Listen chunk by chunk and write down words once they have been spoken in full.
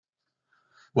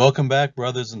Welcome back,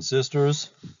 brothers and sisters.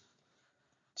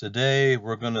 Today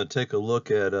we're going to take a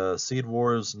look at Seed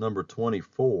Wars number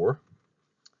 24.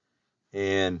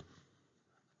 And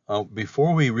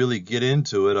before we really get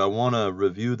into it, I want to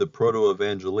review the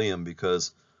Proto-Evangelium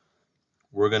because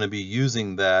we're going to be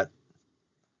using that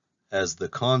as the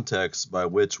context by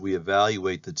which we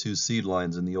evaluate the two seed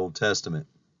lines in the Old Testament.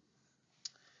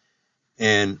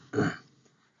 And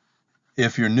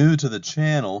if you're new to the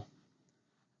channel,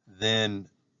 then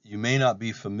you may not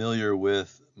be familiar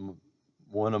with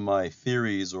one of my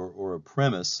theories or a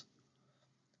premise,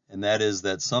 and that is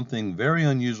that something very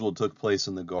unusual took place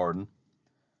in the garden.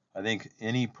 I think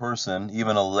any person,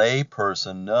 even a lay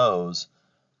person, knows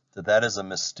that that is a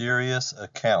mysterious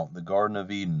account, the Garden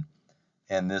of Eden,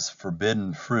 and this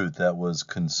forbidden fruit that was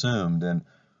consumed. And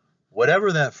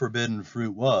whatever that forbidden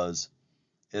fruit was,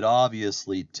 it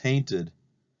obviously tainted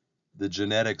the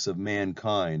genetics of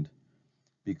mankind,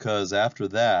 because after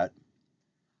that,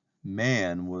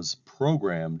 man was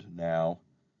programmed now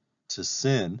to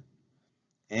sin,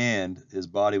 and his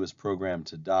body was programmed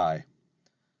to die.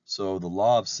 So the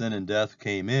law of sin and death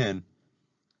came in,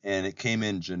 and it came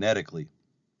in genetically,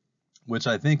 which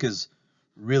I think is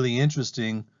really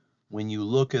interesting when you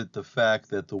look at the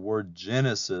fact that the word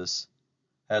Genesis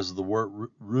has the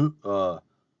root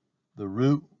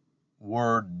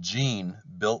word gene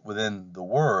built within the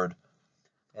word,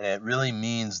 and it really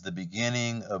means the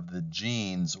beginning of the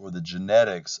genes or the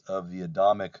genetics of the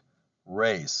Adamic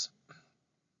race.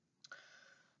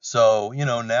 So,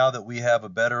 now that we have a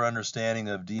better understanding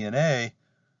of DNA,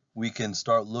 we can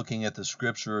start looking at the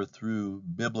scripture through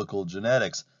biblical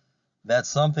genetics. That's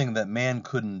something that man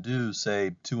couldn't do,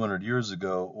 say, 200 years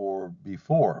ago or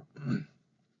before.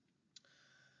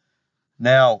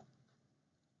 Now,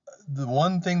 the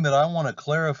one thing that I want to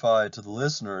clarify to the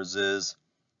listeners is,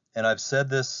 and I've said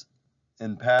this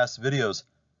in past videos,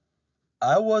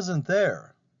 I wasn't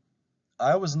there.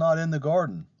 I was not in the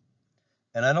garden.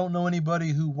 And I don't know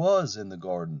anybody who was in the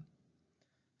garden.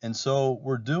 And so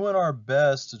we're doing our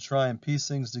best to try and piece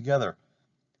things together.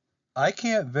 I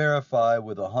can't verify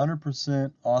with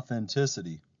 100%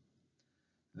 authenticity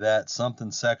that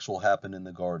something sexual happened in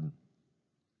the garden.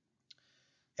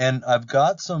 And I've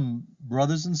got some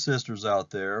brothers and sisters out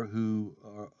there who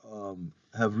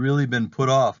have really been put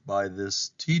off by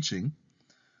this teaching.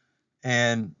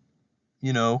 And,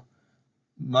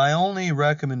 my only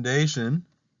recommendation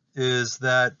is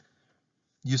that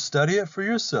you study it for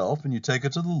yourself and you take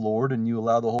it to the Lord and you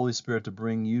allow the Holy Spirit to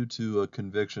bring you to a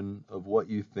conviction of what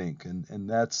you think. And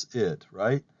that's it,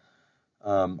 right?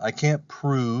 I can't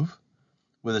prove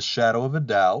with a shadow of a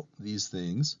doubt these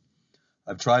things.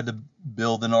 I've tried to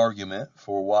build an argument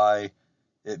for why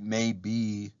it may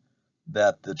be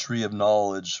that the tree of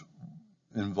knowledge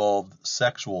involved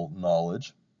sexual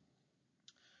knowledge.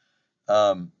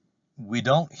 We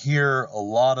don't hear a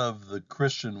lot of the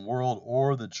Christian world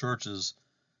or the churches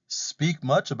speak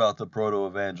much about the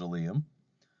Proto-Evangelium.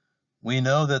 We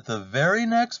know that the very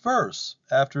next verse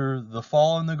after the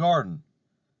fall in the garden,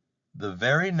 the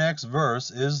very next verse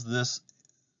is this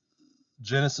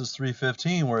Genesis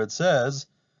 3:15, where it says,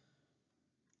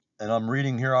 and I'm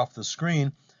reading here off the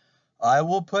screen, I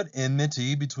will put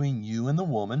enmity between you and the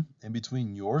woman, and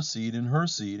between your seed and her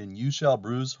seed, and you shall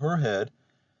bruise her head,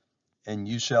 and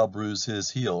you shall bruise his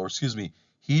heel. Or excuse me,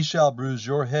 he shall bruise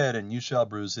your head, and you shall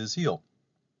bruise his heel.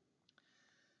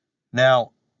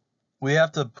 Now, we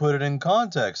have to put it in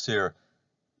context here.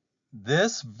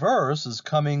 This verse is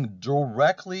coming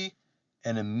directly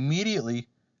and immediately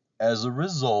as a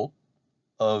result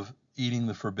of eating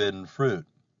the forbidden fruit.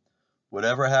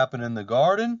 Whatever happened in the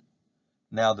garden,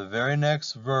 now the very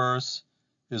next verse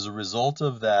is a result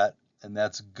of that, and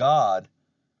that's God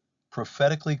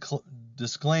prophetically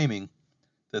disclaiming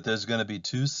that there's going to be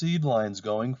two seed lines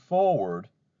going forward.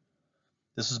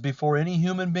 This is before any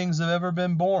human beings have ever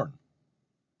been born.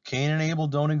 Cain and Abel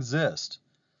don't exist.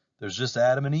 There's just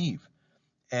Adam and Eve.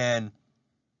 And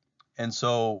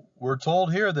so we're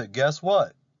told here that, guess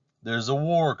what? There's a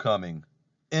war coming,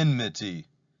 enmity.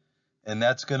 And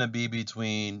that's going to be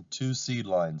between two seed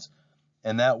lines.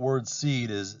 And that word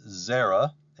seed is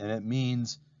zera, and it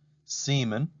means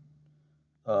semen.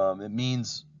 It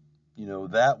means,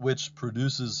 that which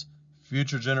produces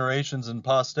future generations and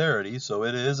posterity. So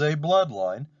it is a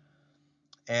bloodline.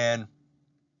 And,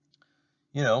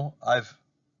 I've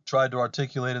tried to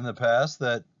articulate in the past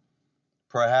that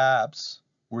perhaps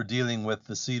we're dealing with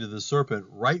the seed of the serpent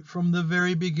right from the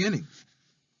very beginning.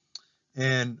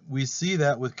 And we see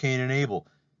that with Cain and Abel.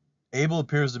 Abel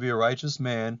appears to be a righteous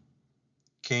man.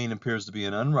 Cain appears to be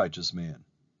an unrighteous man.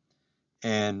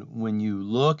 And when you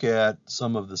look at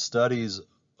some of the studies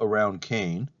around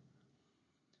Cain,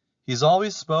 he's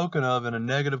always spoken of in a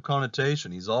negative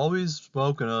connotation. He's always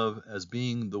spoken of as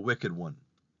being the wicked one.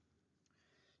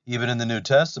 Even in the New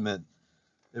Testament,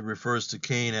 it refers to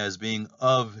Cain as being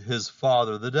of his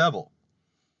father, the devil.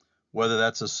 Whether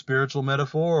that's a spiritual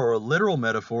metaphor or a literal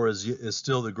metaphor is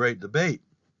still the great debate.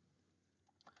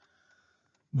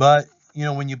 But,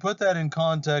 when you put that in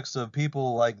context of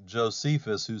people like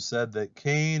Josephus, who said that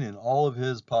Cain and all of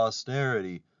his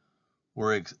posterity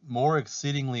were more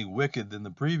exceedingly wicked than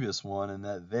the previous one, and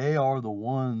that they are the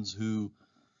ones who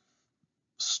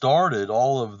started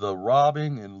all of the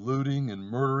robbing and looting and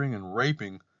murdering and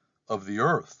raping of the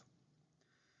earth,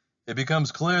 it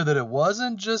becomes clear that it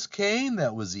wasn't just Cain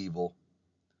that was evil,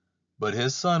 but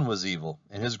his son was evil,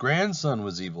 and his grandson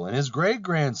was evil, and his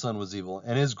great-grandson was evil,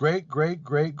 and his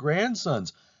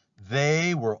great-great-great-grandsons.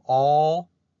 They were all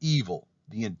evil,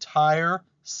 the entire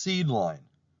seed line.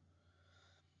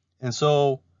 And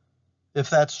so, if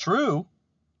that's true,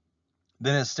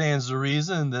 then it stands to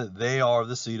reason that they are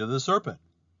the seed of the serpent.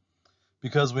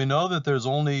 Because we know that there's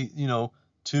only,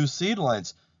 2 seed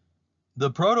lines.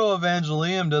 The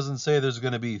Proto-Evangelium doesn't say there's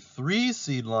going to be 3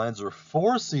 seed lines or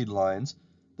 4 seed lines.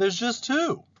 There's just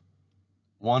 2.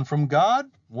 One from God,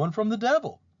 one from the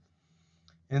devil.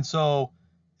 And so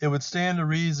it would stand to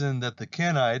reason that the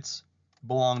Kenites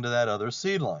belong to that other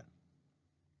seed line.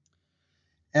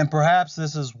 And perhaps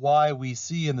this is why we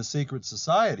see in the secret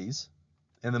societies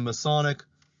and the Masonic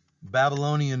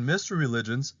Babylonian mystery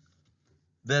religions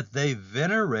that they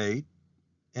venerate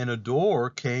and adore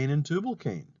Cain and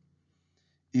Tubal-Cain,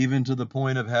 even to the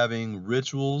point of having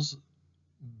rituals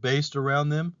based around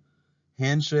them,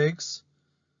 handshakes,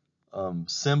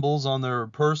 symbols on their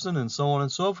person, and so on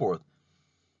and so forth.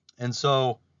 And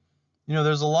so,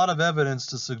 there's a lot of evidence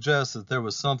to suggest that there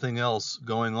was something else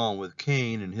going on with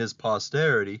Cain and his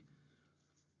posterity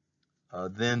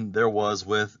than there was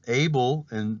with Abel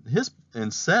and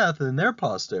Seth and their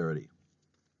posterity.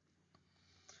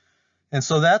 And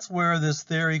so that's where this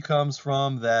theory comes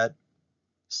from, that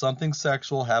something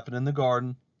sexual happened in the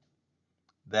garden,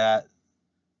 that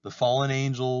the fallen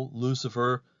angel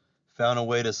Lucifer found a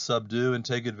way to subdue and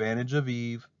take advantage of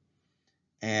Eve,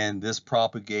 and this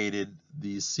propagated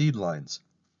these seed lines.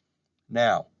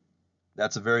 Now,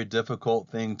 that's a very difficult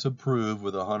thing to prove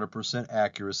with 100%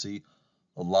 accuracy.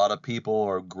 A lot of people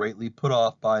are greatly put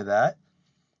off by that,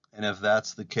 and if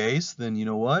that's the case, then you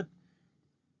know what?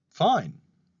 Fine.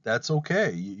 That's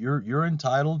okay. You're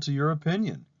entitled to your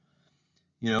opinion.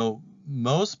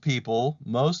 Most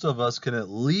of us can at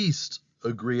least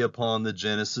agree upon the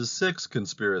Genesis 6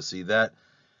 conspiracy, that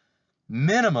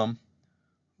minimum,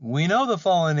 we know the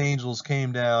fallen angels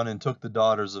came down and took the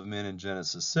daughters of men in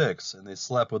Genesis 6, and they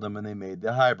slept with them and they made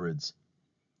the hybrids.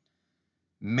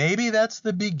 Maybe that's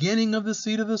the beginning of the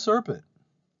seed of the serpent.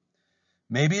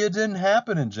 Maybe it didn't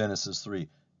happen in Genesis 3.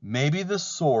 Maybe the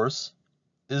source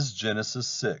is Genesis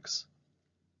 6.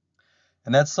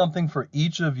 And that's something for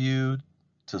each of you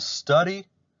to study,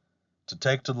 to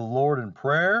take to the Lord in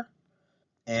prayer,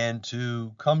 and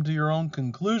to come to your own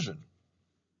conclusion.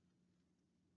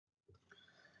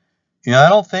 I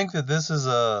don't think that this is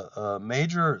a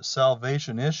major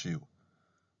salvation issue.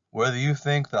 Whether you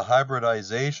think the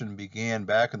hybridization began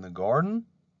back in the garden,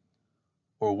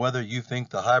 or whether you think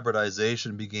the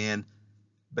hybridization began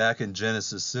back in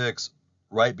Genesis 6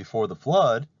 right before the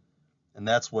flood, and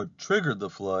that's what triggered the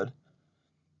flood,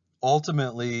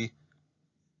 ultimately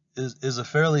is a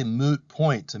fairly moot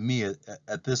point to me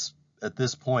at this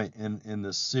point in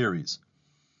this series.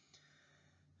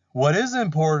 What is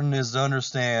important is to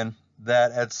understand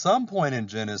that at some point in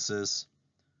Genesis,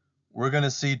 we're going to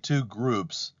see 2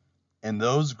 groups, and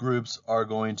those groups are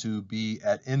going to be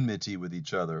at enmity with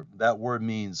each other. That word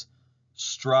means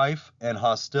strife and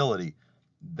hostility.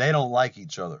 They don't like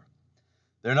each other.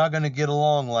 They're not going to get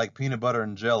along like peanut butter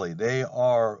and jelly. They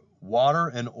are water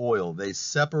and oil. They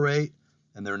separate,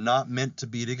 and they're not meant to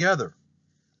be together.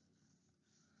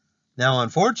 Now,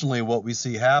 unfortunately, what we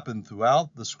see happen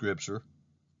throughout the scripture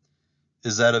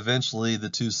is that eventually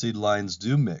the 2 seed lines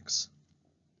do mix.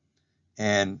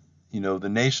 And, the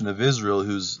nation of Israel,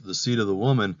 who's the seed of the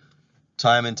woman,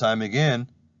 time and time again,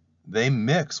 they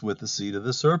mix with the seed of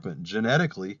the serpent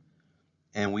genetically.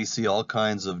 And we see all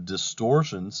kinds of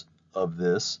distortions of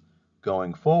this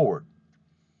going forward.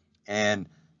 And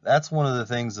that's one of the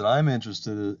things that I'm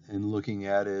interested in looking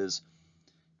at is,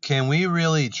 can we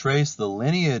really trace the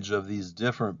lineage of these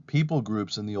different people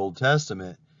groups in the Old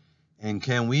Testament? And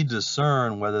can we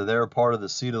discern whether they're part of the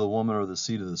seed of the woman or the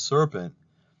seed of the serpent?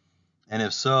 And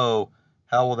if so,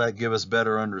 how will that give us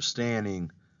better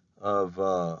understanding of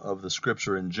the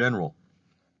scripture in general?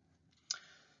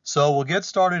 So we'll get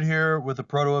started here with the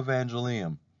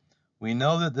Proto-Evangelium. We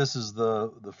know that this is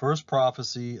the first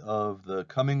prophecy of the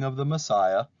coming of the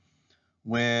Messiah,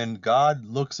 when God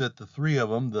looks at the three of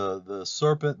them, the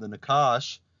serpent, the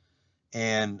Nakash,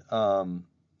 and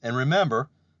remember,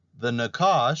 the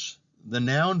Nakash, the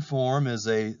noun form is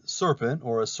a serpent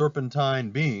or a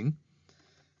serpentine being,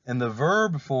 and the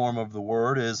verb form of the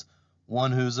word is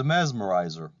one who's a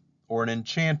mesmerizer or an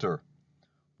enchanter,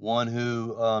 one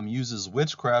who uses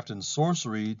witchcraft and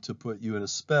sorcery to put you in a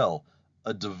spell,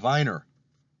 a diviner.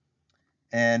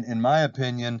 And in my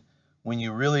opinion, when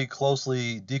you really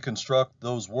closely deconstruct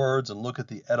those words and look at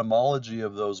the etymology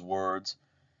of those words,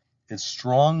 it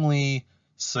strongly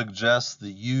suggests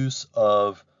the use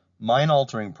of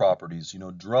mind-altering properties,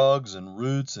 drugs and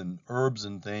roots and herbs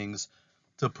and things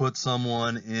to put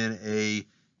someone in a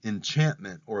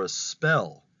enchantment or a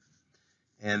spell.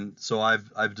 And so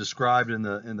I've described in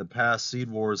the past Seed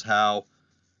Wars how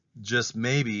just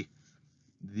maybe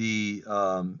the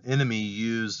enemy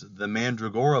used the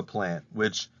mandragora plant,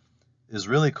 which is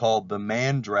really called the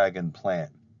mandragon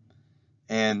plant.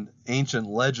 And ancient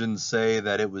legends say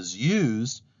that it was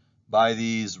used by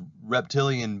these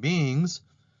reptilian beings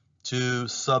to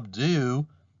subdue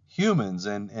humans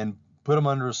and put them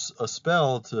under a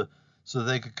spell so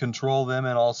they could control them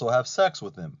and also have sex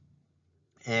with them.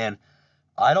 And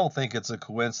I don't think it's a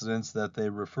coincidence that they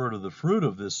refer to the fruit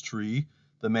of this tree,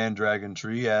 the mandragon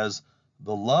tree, as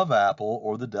the love apple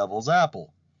or the devil's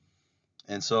apple.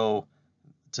 And so,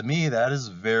 to me, that is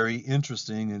very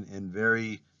interesting and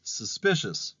very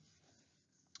suspicious.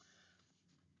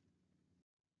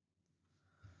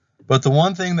 But the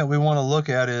one thing that we want to look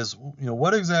at is,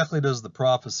 what exactly does the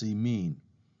prophecy mean?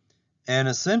 And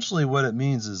essentially what it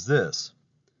means is this.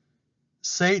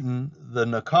 Satan, the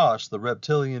Nakash, the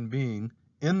reptilian being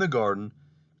in the garden,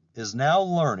 is now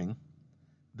learning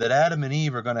that Adam and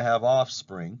Eve are going to have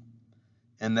offspring,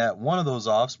 and that one of those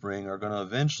offspring are going to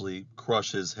eventually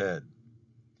crush his head.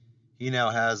 He now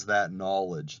has that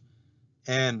knowledge.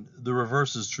 And the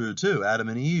reverse is true too. Adam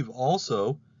and Eve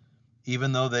also,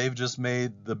 even though they've just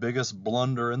made the biggest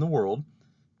blunder in the world,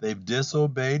 they've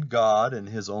disobeyed God and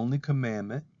his only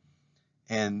commandment,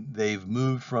 and they've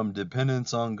moved from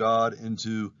dependence on God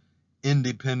into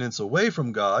independence away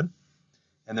from God,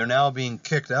 and they're now being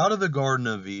kicked out of the Garden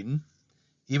of Eden.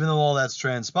 Even though all that's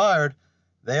transpired,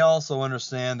 they also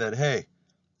understand that, hey,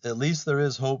 at least there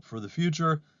is hope for the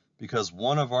future, because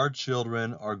one of our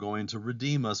children are going to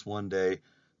redeem us one day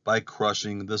by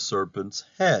crushing the serpent's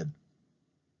head.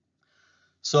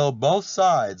 So both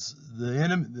sides,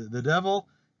 the devil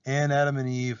and Adam and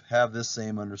Eve, have this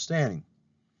same understanding.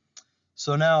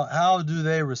 So now, how do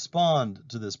they respond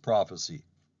to this prophecy?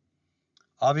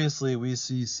 Obviously, we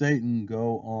see Satan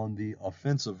go on the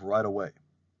offensive right away,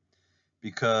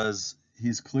 because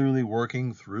he's clearly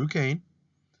working through Cain,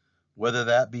 whether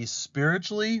that be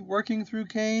spiritually working through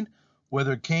Cain,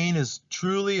 whether Cain is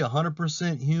truly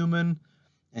 100% human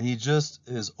and he just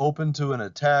is open to an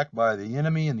attack by the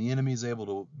enemy, and the enemy is able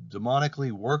to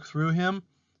demonically work through him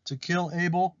to kill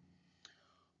Abel,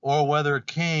 or whether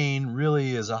Cain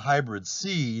really is a hybrid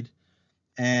seed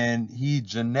and he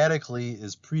genetically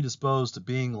is predisposed to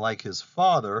being like his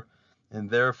father, and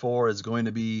therefore is going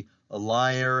to be a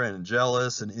liar and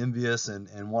jealous and envious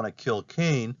and want to kill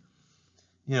Cain.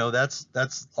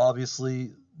 That's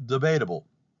obviously debatable.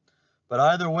 But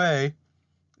either way,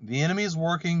 the enemy is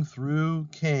working through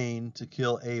Cain to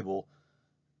kill Abel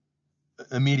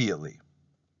immediately.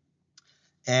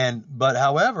 But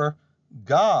however,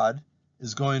 God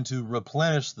is going to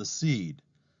replenish the seed,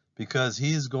 because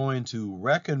he's going to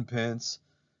recompense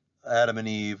Adam and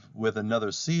Eve with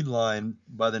another seed line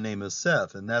by the name of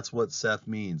Seth. And that's what Seth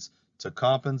means, to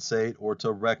compensate or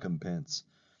to recompense.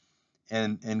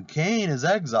 And Cain is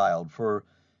exiled for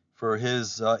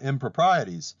his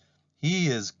improprieties. He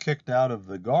is kicked out of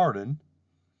the garden,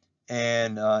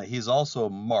 and he's also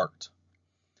marked.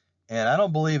 And I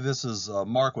don't believe this is a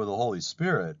mark with the Holy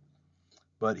Spirit,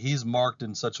 but he's marked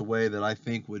in such a way that I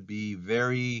think would be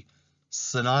very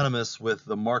synonymous with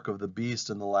the mark of the beast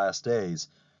in the last days,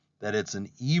 that it's an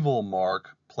evil mark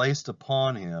placed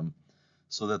upon him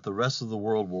so that the rest of the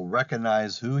world will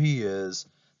recognize who he is,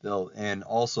 and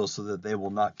also so that they will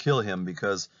not kill him,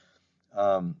 because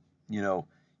him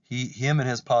and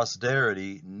his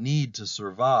posterity need to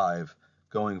survive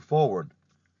going forward.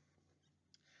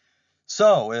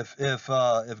 So if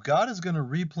God is going to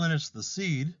replenish the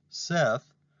seed, Seth,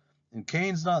 and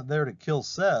Cain's not there to kill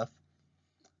Seth,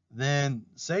 then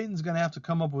Satan's going to have to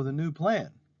come up with a new plan.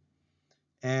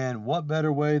 And what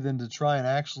better way than to try and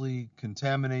actually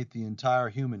contaminate the entire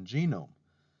human genome?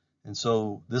 And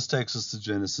so this takes us to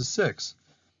Genesis 6.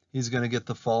 he's going to get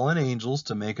the fallen angels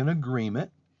to make an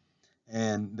agreement,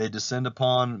 and they descend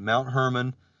upon Mount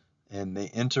Hermon, and they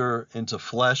enter into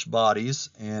flesh bodies,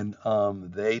 and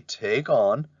they take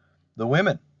on the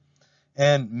women.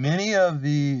 And many of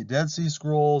the Dead Sea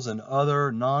Scrolls and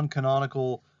other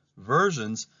non-canonical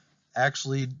versions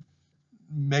actually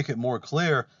make it more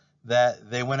clear that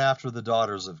they went after the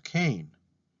daughters of Cain.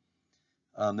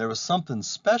 There was something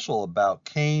special about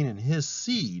Cain and his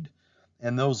seed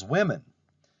and those women.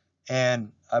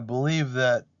 And I believe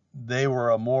that they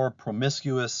were a more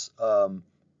promiscuous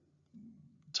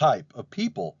type of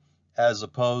people, as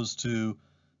opposed to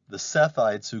the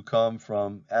Sethites who come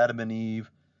from Adam and Eve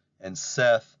and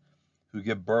Seth, who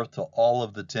give birth to all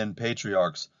of the 10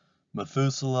 patriarchs,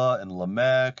 Methuselah and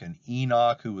Lamech and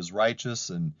Enoch, who was righteous,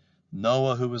 and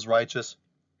Noah, who was righteous.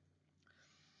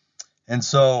 And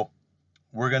so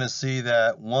we're going to see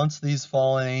that once these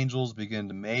fallen angels begin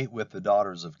to mate with the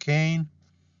daughters of Cain,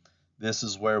 this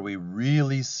is where we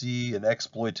really see an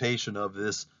exploitation of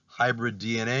this hybrid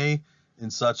DNA in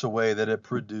such a way that it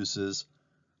produces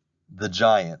the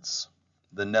giants,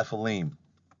 the Nephilim.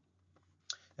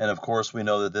 And of course, we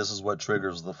know that this is what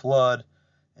triggers the flood,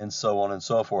 and so on and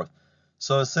so forth.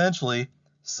 So essentially,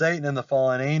 Satan and the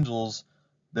fallen angels,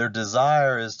 their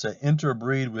desire is to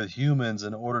interbreed with humans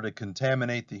in order to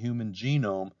contaminate the human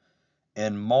genome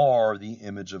and mar the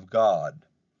image of God.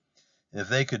 If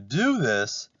they could do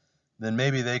this, then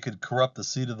maybe they could corrupt the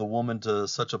seed of the woman to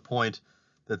such a point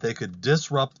that they could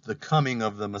disrupt the coming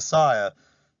of the Messiah,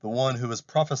 the one who is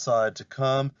prophesied to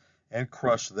come and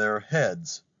crush their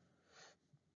heads.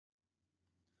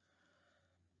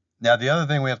 Now, the other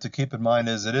thing we have to keep in mind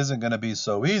is it isn't going to be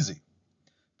so easy,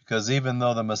 because even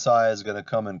though the Messiah is going to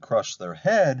come and crush their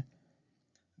head,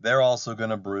 they're also going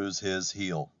to bruise his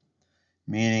heel,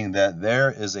 meaning that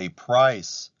there is a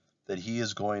price that he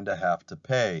is going to have to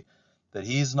pay, that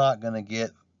he's not going to get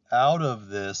out of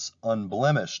this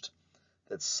unblemished,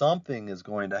 that something is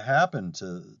going to happen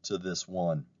to this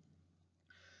one.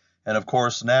 And of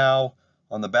course, now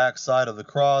on the back side of the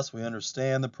cross, we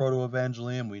understand the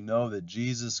proto-evangelium. We know that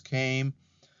Jesus came.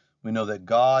 We know that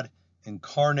God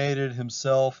incarnated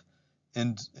himself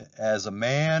as a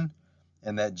man,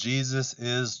 and that Jesus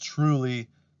is truly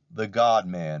the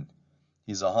God-man.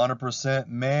 He's 100%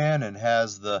 man and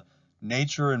has the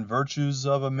nature and virtues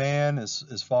of a man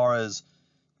as far as,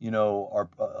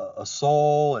 a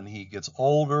soul, and he gets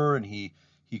older, and he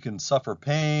can suffer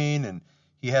pain, and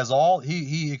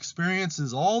he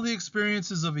experiences all the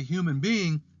experiences of a human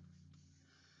being,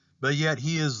 but yet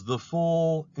he is the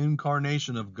full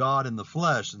incarnation of God in the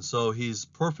flesh. And so he's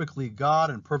perfectly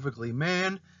God and perfectly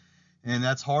man, and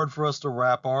that's hard for us to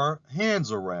wrap our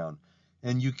hands around.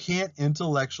 And you can't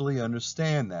intellectually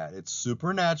understand that. It's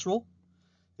supernatural.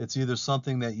 It's either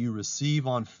something that you receive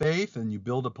on faith and you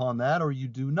build upon that, or you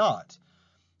do not.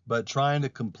 But trying to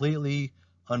completely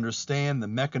understand the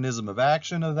mechanism of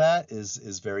action of that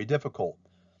is very difficult.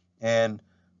 And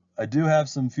I do have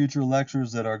some future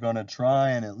lectures that are going to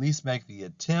try and at least make the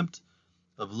attempt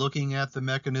of looking at the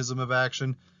mechanism of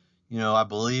action. I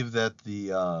believe that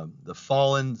the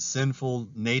fallen, sinful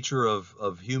nature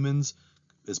of humans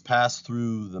is passed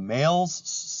through the male's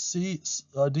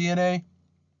DNA,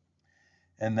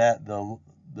 and that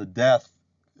the death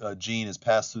gene is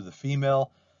passed through the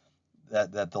female.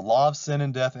 That the law of sin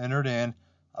and death entered in.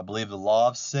 I believe the law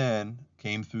of sin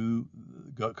comes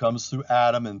through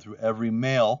Adam and through every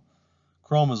male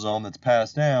chromosome that's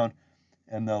passed down,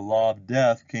 and the law of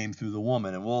death came through the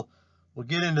woman. And we'll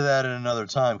get into that in another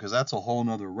time, because that's a whole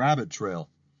nother rabbit trail.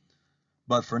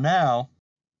 But for now,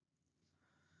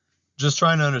 just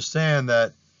trying to understand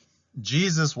that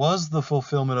Jesus was the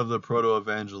fulfillment of the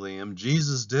proto-evangelium.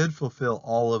 Jesus did fulfill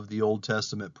all of the Old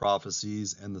Testament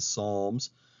prophecies and the Psalms,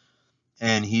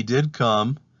 and he did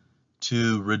come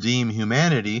to redeem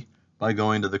humanity by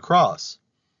going to the cross.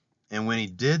 And when he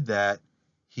did that,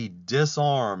 he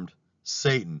disarmed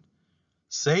Satan.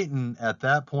 Satan at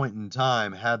that point in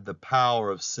time had the power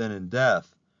of sin and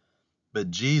death, but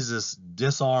Jesus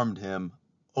disarmed him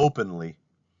openly,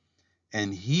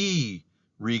 and he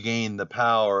regained the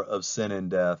power of sin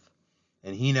and death,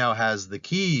 and he now has the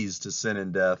keys to sin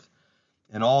and death.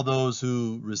 And all those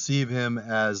who receive him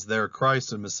as their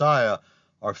Christ and Messiah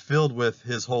are filled with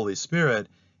his Holy Spirit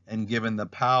and given the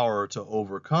power to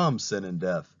overcome sin and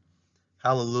death.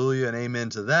 Hallelujah and amen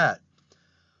to that.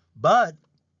 But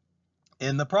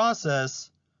in the process,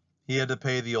 he had to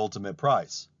pay the ultimate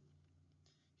price.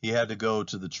 He had to go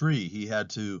to the tree. He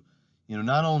had to,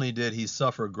 not only did he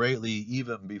suffer greatly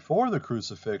even before the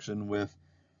crucifixion with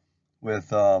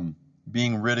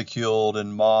being ridiculed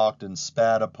and mocked and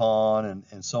spat upon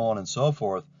and so on and so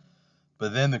forth,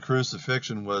 But then the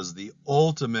crucifixion was the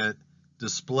ultimate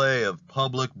display of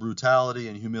public brutality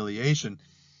and humiliation.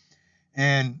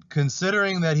 And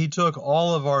considering that he took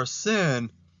all of our sin,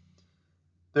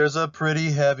 there's a pretty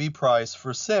heavy price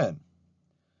for sin.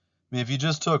 I mean, if you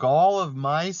just took all of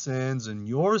my sins and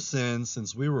your sins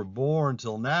since we were born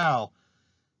till now,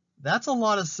 that's a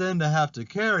lot of sin to have to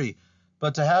carry.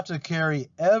 But to have to carry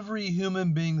every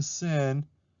human being's sin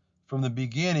from the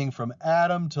beginning, from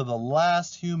Adam to the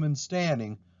last human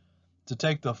standing, to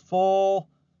take the full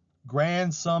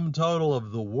grand sum total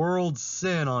of the world's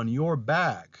sin on your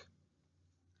back,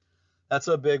 that's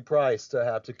a big price to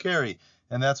have to carry.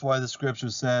 And that's why the scripture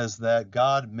says that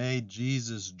God made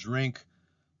Jesus drink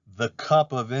the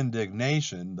cup of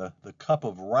indignation, the cup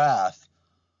of wrath,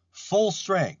 full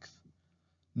strength,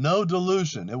 no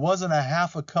dilution. It wasn't a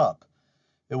half a cup.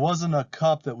 It wasn't a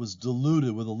cup that was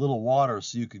diluted with a little water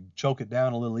so you could choke it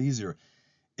down a little easier.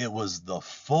 It was the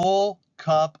full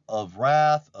cup of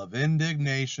wrath, of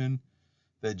indignation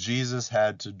that Jesus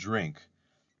had to drink.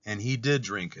 And he did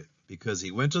drink it because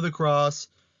he went to the cross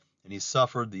and he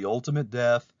suffered the ultimate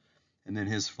death. And then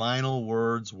his final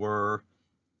words were,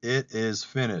 "It is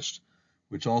finished,"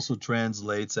 which also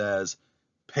translates as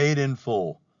paid in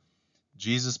full.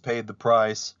 Jesus paid the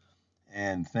price,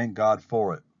 and thank God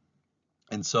for it.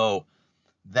 And so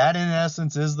that in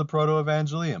essence is the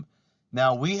proto-evangelium.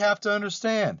 Now we have to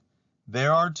understand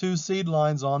there are two seed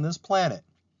lines on this planet,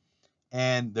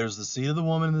 and there's the seed of the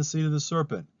woman and the seed of the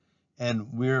serpent.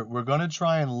 And we're going to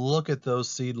try and look at those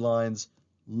seed lines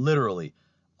literally.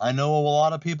 I know a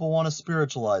lot of people want to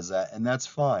spiritualize that, and that's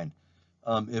fine.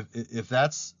 If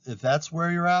that's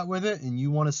where you're at with it and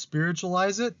you want to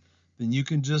spiritualize it, then you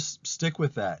can just stick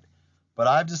with that. But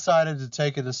I've decided to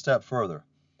take it a step further.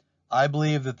 I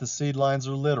believe that the seed lines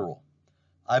are literal.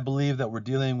 I believe that we're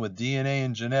dealing with DNA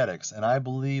and genetics, and I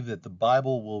believe that the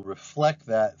Bible will reflect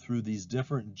that through these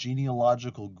different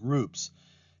genealogical groups.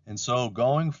 And so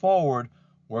going forward,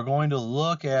 we're going to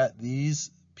look at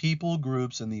these people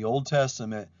groups in the Old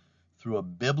Testament through a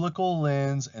biblical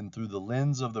lens and through the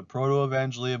lens of the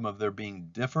proto-evangelium of there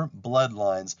being different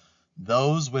bloodlines,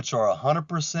 those which are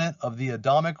 100% of the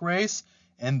Adamic race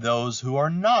and those who are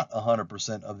not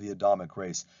 100% of the Adamic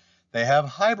race. They have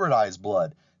hybridized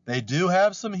blood. They do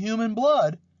have some human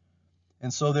blood,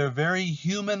 and so they're very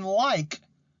human-like,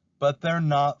 but they're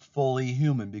not fully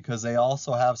human because they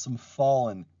also have some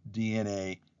fallen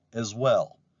DNA as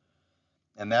well.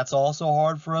 And that's also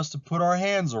hard for us to put our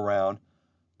hands around,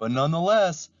 but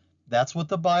nonetheless, that's what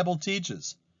the Bible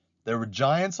teaches. There were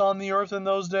giants on the earth in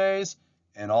those days,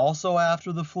 and also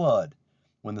after the flood,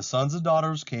 when the sons of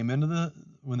God came into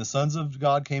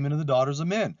the daughters of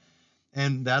men.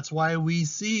 And that's why we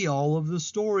see all of the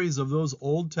stories of those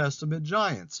Old Testament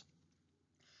giants.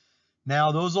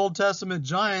 Now, those Old Testament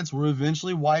giants were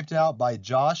eventually wiped out by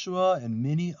Joshua and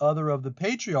many other of the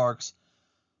patriarchs,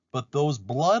 but those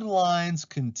bloodlines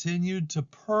continued to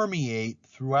permeate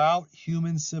throughout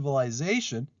human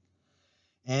civilization.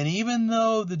 And even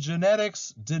though the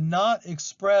genetics did not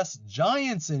express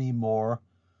giants anymore,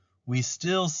 we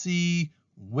still see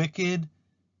wicked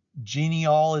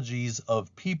genealogies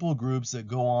of people groups that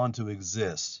go on to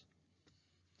exist.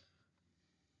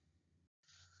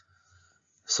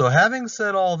 So having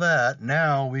said all that,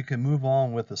 now we can move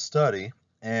on with the study,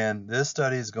 and this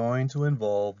study is going to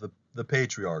involve the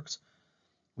patriarchs.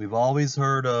 We've always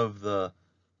heard of the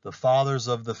fathers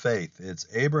of the faith. It's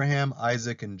Abraham,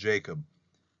 Isaac, and Jacob.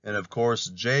 And of course,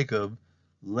 Jacob,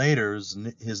 later,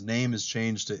 his name is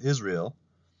changed to Israel,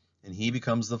 and he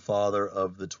becomes the father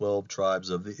of the 12 tribes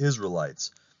of the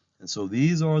Israelites. And so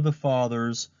these are the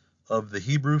fathers of the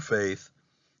Hebrew faith,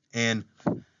 and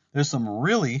there's some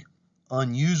really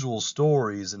unusual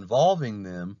stories involving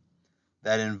them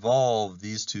that involve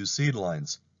these two seed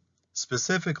lines,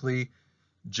 specifically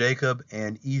Jacob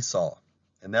and Esau.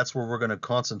 And that's where we're going to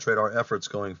concentrate our efforts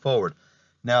going forward.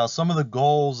 Now, some of the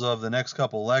goals of the next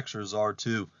couple lectures are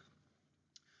to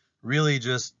really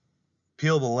just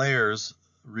peel the layers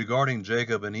regarding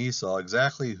Jacob and Esau,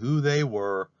 exactly who they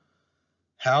were,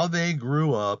 how they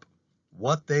grew up,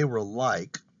 what they were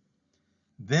like.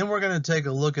 Then we're going to take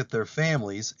a look at their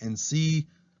families and see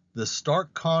the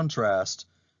stark contrast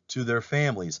to their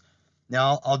families.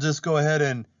 Now, I'll just go ahead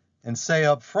and say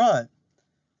up front,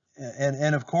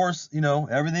 and of course,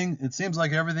 everything, it seems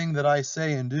like everything that I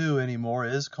say and do anymore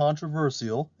is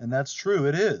controversial, and that's true,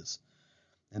 it is.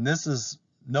 And this is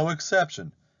no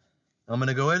exception. I'm going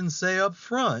to go ahead and say up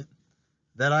front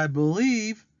that I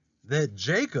believe that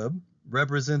Jacob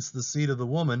represents the seed of the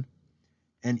woman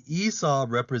and Esau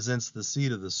represents the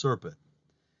seed of the serpent.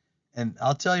 And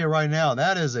I'll tell you right now,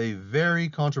 that is a very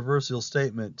controversial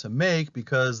statement to make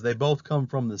because they both come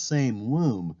from the same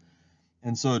womb.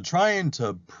 And so trying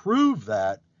to prove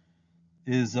that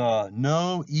is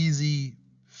no easy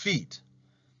feat.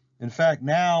 In fact,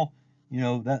 now,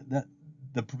 that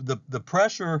the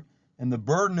pressure and the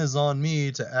burden is on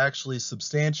me to actually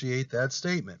substantiate that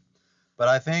statement. But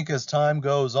I think as time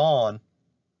goes on,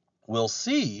 we'll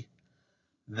see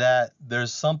that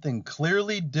there's something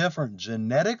clearly different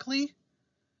genetically,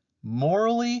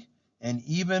 morally, and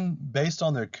even based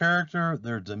on their character,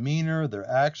 their demeanor, their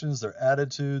actions, their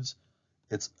attitudes.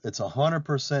 It's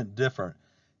 100% different.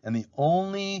 And the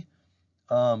only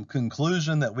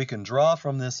conclusion that we can draw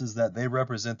from this is that they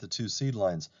represent the two seed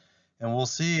lines. And we'll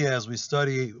see as we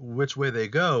study which way they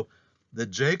go that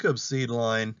Jacob's seed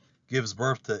line gives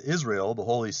birth to Israel, the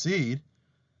holy seed,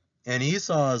 and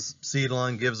Esau's seed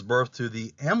line gives birth to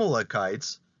the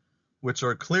Amalekites, which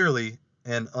are clearly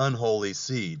an unholy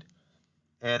seed.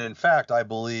 And in fact, I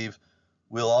believe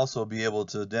we'll also be able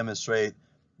to demonstrate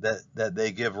that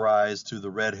they give rise to the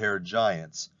red-haired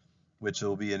giants, which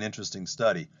will be an interesting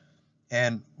study.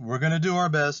 And we're going to do our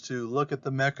best to look at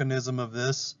the mechanism of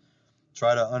this,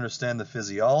 try to understand the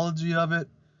physiology of it,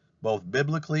 both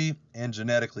biblically and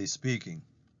genetically speaking.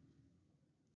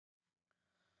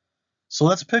 So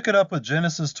let's pick it up with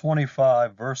Genesis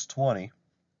 25, verse 20.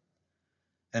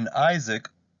 And Isaac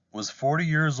was 40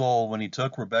 years old when he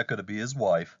took Rebekah to be his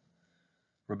wife.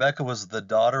 Rebekah was the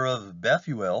daughter of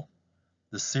Bethuel,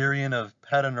 the Syrian of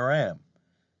Paddan Aram,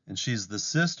 and she's the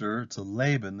sister to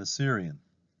Laban the Syrian.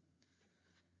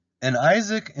 And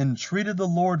Isaac entreated the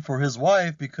Lord for his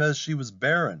wife because she was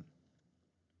barren.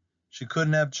 She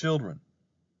couldn't have children.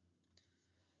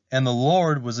 And the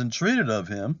Lord was entreated of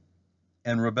him,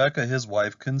 and Rebekah his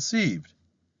wife conceived.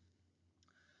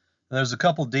 And there's a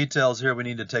couple details here we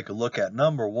need to take a look at.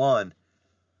 Number one,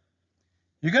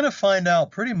 you're going to find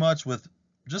out pretty much with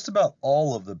just about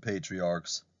all of the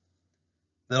patriarchs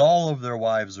that all of their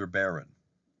wives are barren.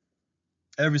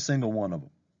 Every single one of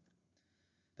them.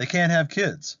 They can't have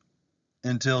kids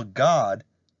until God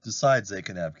decides they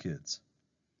can have kids.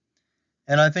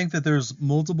 And I think that there's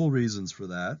multiple reasons for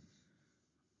that.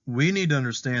 We need to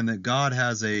understand that God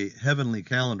has a heavenly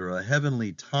calendar, a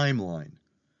heavenly timeline,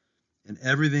 and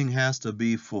everything has to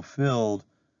be fulfilled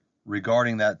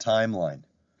regarding that timeline.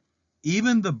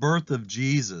 Even the birth of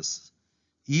Jesus,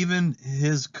 even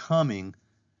his coming,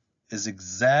 is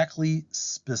exactly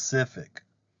specific.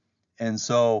 And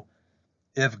so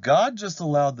if God just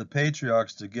allowed the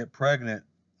patriarchs to get pregnant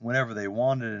whenever they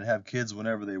wanted and have kids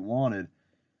whenever they wanted,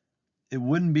 it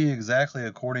wouldn't be exactly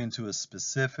according to a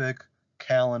specific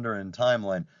calendar and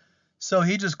timeline. So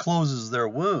he just closes their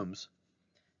wombs,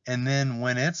 and then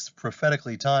when it's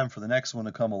prophetically time for the next one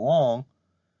to come along,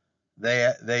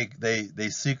 they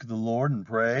seek the Lord and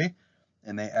pray,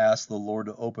 and they ask the Lord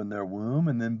to open their womb,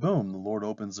 and then boom, the Lord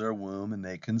opens their womb and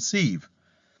they conceive.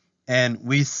 And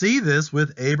we see this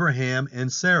with Abraham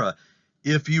and Sarah.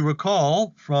 If you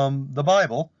recall from the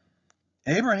Bible,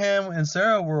 Abraham and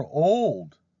Sarah were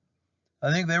old.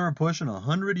 I think they were pushing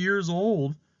 100 years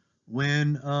old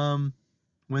when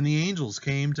the angels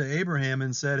came to Abraham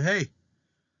and said, hey,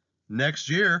 next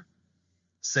year,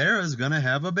 Sarah's going to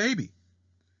have a baby.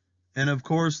 And of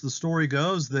course, the story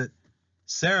goes that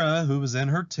Sarah, who was in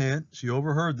her tent, she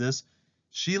overheard this,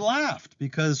 she laughed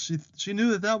because she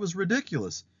knew that was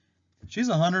ridiculous. She's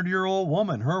a 100-year-old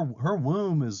woman. Her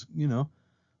womb is,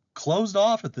 closed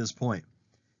off at this point.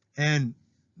 And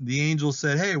the angel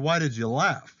said, hey, why did you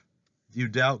laugh? Do you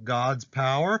doubt God's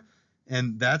power?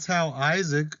 And that's how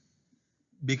Isaac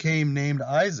became named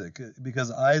Isaac, because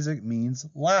Isaac means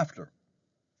laughter.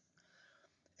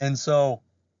 And so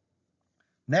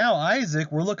now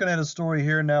Isaac, we're looking at a story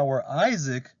here now where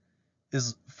Isaac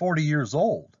is 40 years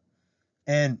old.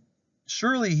 And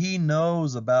surely he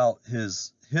knows about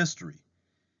his history.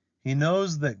 He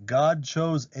knows that God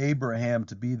chose Abraham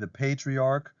to be the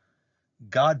patriarch.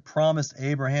 God promised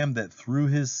Abraham that through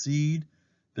his seed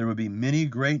there would be many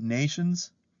great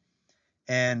nations.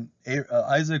 And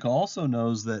Isaac also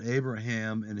knows that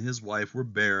Abraham and his wife were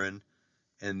barren,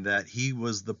 and that he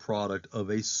was the product of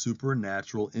a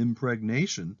supernatural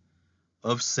impregnation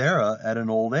of Sarah at an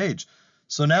old age.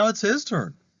 So now it's his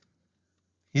turn.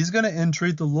 He's going to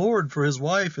entreat the Lord for his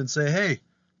wife and say, hey,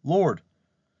 Lord,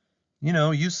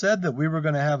 you said that we were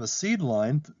going to have a seed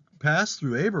line pass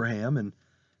through Abraham, and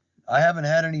I haven't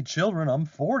had any children. I'm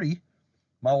 40.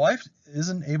 My wife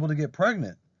isn't able to get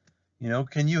pregnant.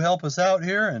 Can you help us out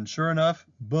here? And sure enough,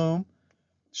 boom,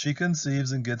 she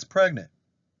conceives and gets pregnant.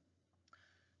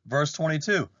 Verse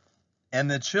 22, and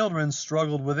the children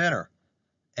struggled within her,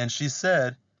 and she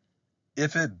said,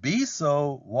 If it be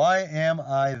so, why am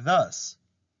I thus?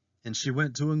 And she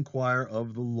went to inquire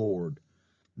of the Lord.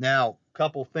 Now,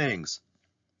 couple things.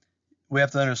 We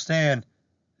have to understand,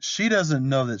 she doesn't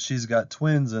know that she's got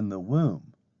twins in the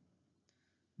womb.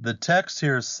 The text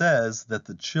here says that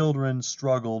the children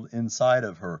struggled inside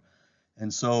of her.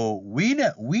 And so we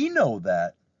know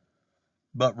that,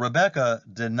 but Rebecca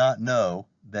did not know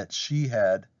that she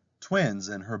had twins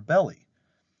in her belly.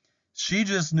 She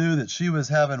just knew that she was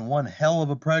having one hell of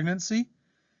a pregnancy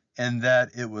and that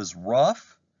it was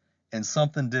rough and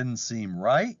something didn't seem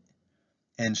right.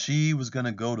 And she was going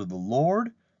to go to the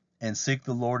Lord and seek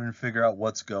the Lord and figure out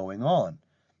what's going on.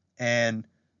 And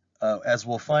as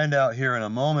we'll find out here in a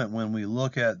moment when we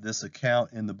look at this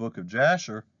account in the book of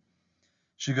Jasher,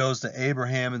 she goes to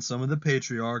Abraham and some of the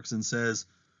patriarchs and says,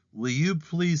 will you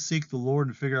please seek the Lord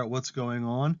and figure out what's going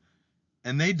on?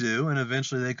 And they do, and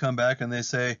eventually they come back and they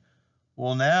say,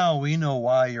 well, now we know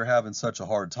why you're having such a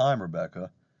hard time, Rebecca.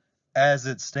 As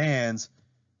it stands,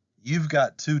 you've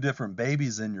got two different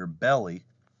babies in your belly.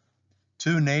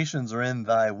 Two nations are in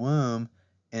thy womb,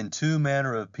 and two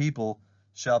manner of people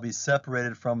shall be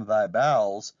separated from thy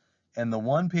bowels, and the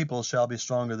one people shall be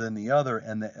stronger than the other,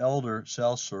 and the elder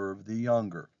shall serve the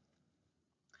younger.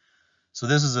 So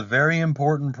this is a very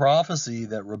important prophecy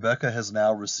that Rebecca has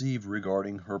now received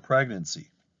regarding her pregnancy.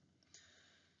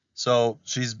 So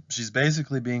she's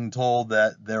basically being told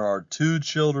that there are two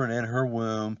children in her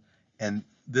womb, and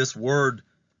this word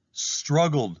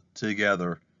struggled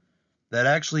together, that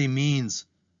actually means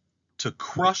to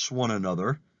crush one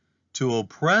another, to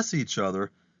oppress each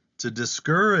other, to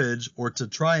discourage or to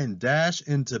try and dash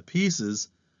into pieces,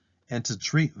 and to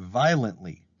treat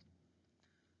violently.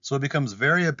 So it becomes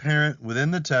very apparent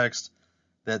within the text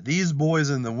that these boys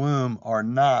in the womb are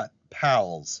not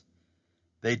pals.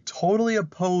 They totally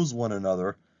oppose one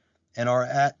another and are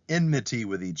at enmity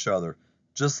with each other,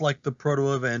 just like the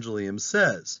Proto-Evangelium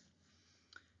says.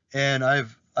 And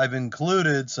I've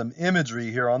included some imagery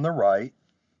here on the right.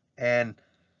 And,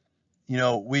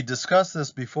 we discussed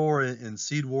this before in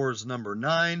Seed Wars number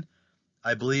 9.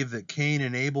 I believe that Cain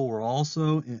and Abel were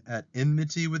also at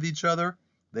enmity with each other.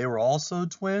 They were also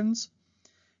twins.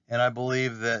 And I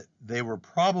believe that they were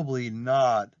probably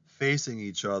not facing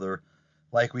each other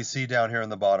like we see down here in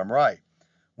the bottom right.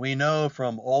 We know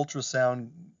from ultrasound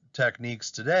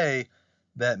techniques today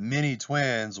that many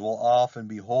twins will often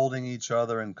be holding each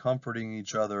other and comforting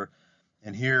each other.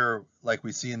 And here, like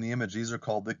we see in the image, these are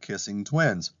called the kissing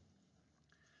twins.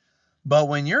 But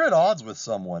when you're at odds with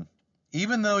someone,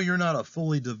 even though you're not a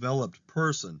fully developed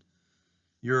person,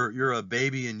 you're a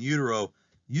baby in utero,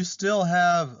 you still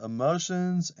have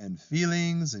emotions and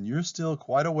feelings, and you're still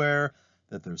quite aware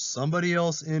that there's somebody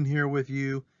else in here with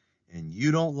you and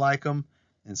you don't like them.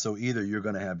 And so either you're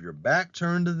going to have your back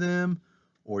turned to them,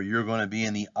 or you're going to be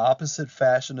in the opposite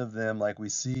fashion of them, like we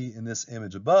see in this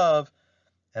image above.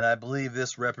 And I believe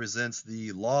this represents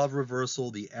the law of reversal,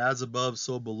 the as above,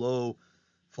 so below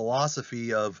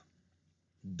philosophy of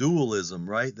dualism,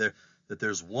 right? That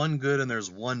there's one good and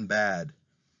there's one bad.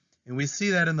 And we see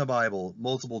that in the Bible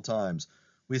multiple times.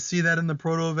 We see that in the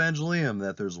Proto-Evangelium,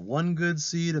 that there's one good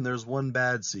seed and there's one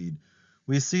bad seed.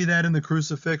 We see that in the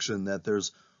crucifixion, that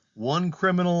there's one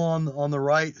criminal on the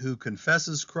right who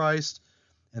confesses Christ,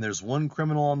 and there's one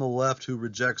criminal on the left who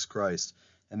rejects Christ.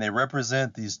 And they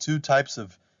represent these two types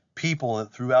of people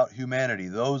throughout humanity,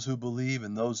 those who believe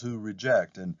and those who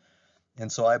reject. And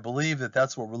so I believe that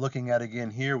that's what we're looking at again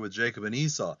here with Jacob and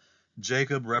Esau.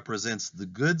 Jacob represents the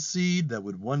good seed that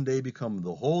would one day become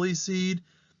the holy seed,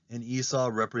 and Esau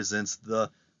represents the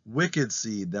wicked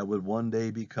seed that would one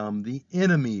day become the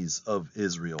enemies of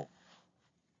Israel.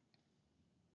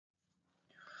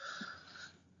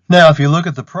 Now, if you look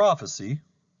at the prophecy,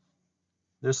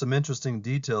 there's some interesting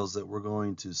details that we're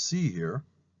going to see here.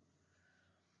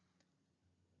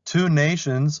 Two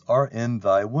nations are in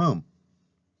thy womb.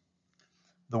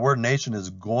 The word nation is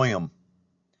goyim.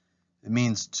 It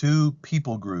means two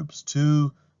people groups,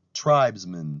 two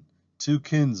tribesmen, two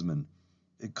kinsmen.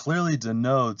 It clearly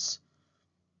denotes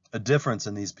a difference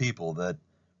in these people, that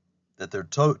they're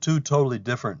two totally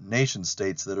different nation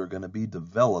states that are going to be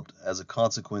developed as a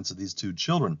consequence of these two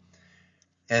children.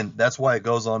 And that's why it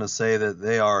goes on to say that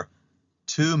they are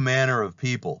two manner of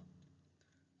people,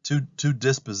 two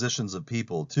dispositions of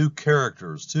people, two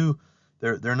characters,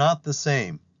 they're not the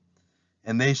same.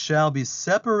 And they shall be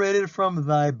separated from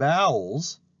thy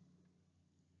bowels.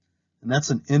 And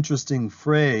that's an interesting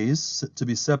phrase, to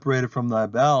be separated from thy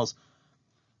bowels.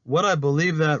 What I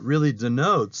believe that really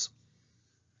denotes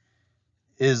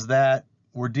is that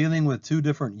we're dealing with two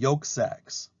different yolk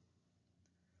sacks.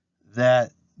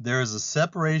 That there is a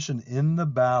separation in the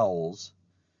bowels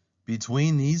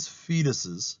between these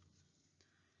fetuses,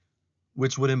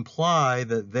 which would imply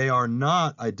that they are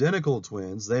not identical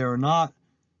twins. They are not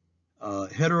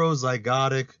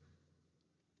heterozygotic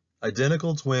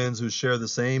identical twins who share the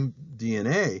same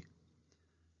DNA,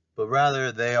 but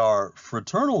rather they are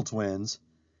fraternal twins,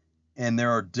 and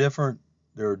there are different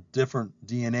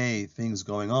DNA things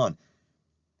going on.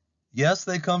 Yes,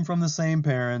 they come from the same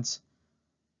parents,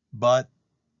 but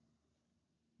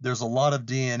there's a lot of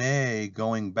DNA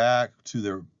going back to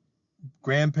their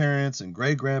grandparents and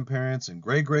great-grandparents and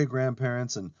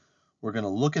great-great-grandparents, and we're going to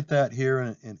look at that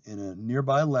here in a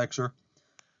nearby lecture.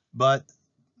 But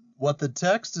what the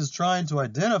text is trying to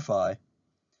identify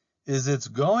is it's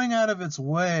going out of its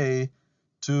way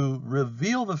to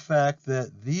reveal the fact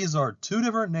that these are two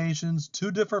different nations,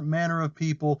 two different manner of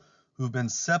people who've been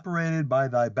separated by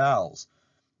thy bowels.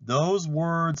 Those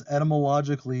words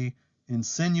etymologically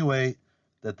insinuate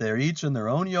that they're each in their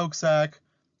own yolk sac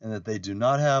and that they do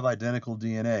not have identical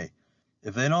DNA.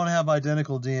 If they don't have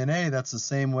identical DNA, that's the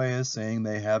same way as saying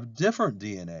they have different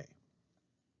DNA.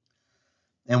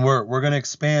 And we're going to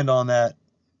expand on that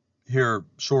here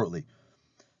shortly.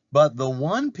 But the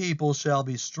one people shall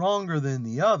be stronger than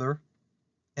the other,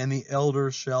 and the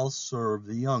elder shall serve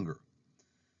the younger.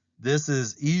 This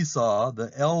is Esau,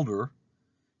 the elder.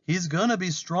 He's going to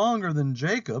be stronger than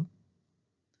Jacob,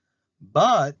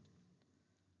 but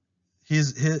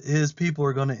his people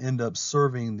are going to end up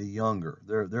serving the younger.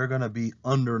 They're going to be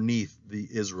underneath the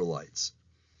Israelites.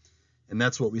 And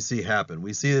that's what we see happen.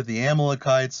 We see that the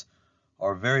Amalekites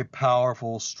are a very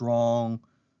powerful, strong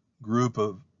group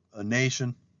of a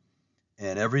nation.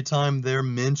 And every time they're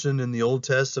mentioned in the Old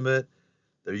Testament,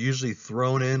 they're usually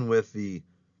thrown in with the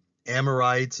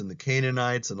Amorites and the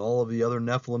Canaanites and all of the other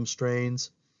Nephilim strains.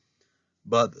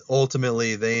 But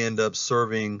ultimately, they end up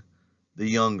serving the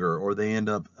younger, or they end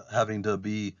up having to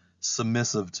be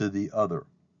submissive to the other.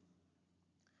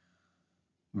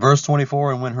 Verse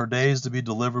 24, and when her days to be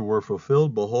delivered were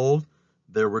fulfilled, behold,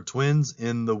 there were twins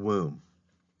in the womb.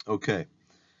 Okay,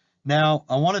 now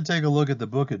I want to take a look at the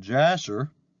book of Jasher.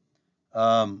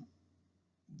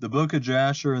 The book of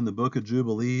Jasher and the book of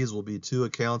Jubilees will be two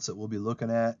accounts that we'll be looking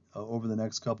at over the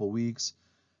next couple of weeks.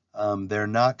 They're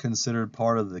not considered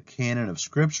part of the canon of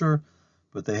Scripture,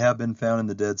 but they have been found in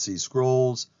the Dead Sea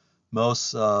Scrolls.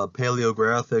 Most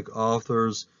paleographic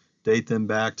authors date them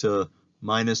back to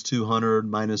minus 200,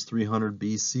 minus 300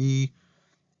 BC,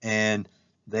 and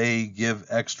they give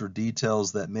extra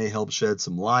details that may help shed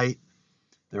some light.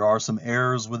 There are some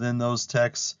errors within those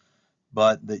texts,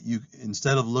 but that you,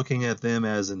 instead of looking at them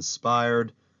as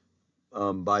inspired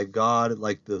by God,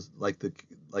 like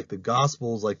the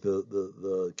Gospels, like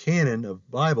the canon of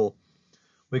Bible,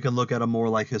 we can look at them more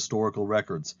like historical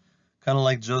records, kind of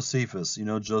like Josephus. You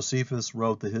know, Josephus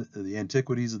wrote the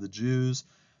Antiquities of the Jews,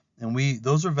 and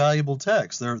those are valuable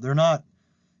texts. They're not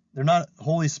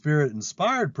Holy Spirit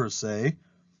inspired per se,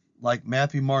 like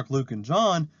Matthew, Mark, Luke, and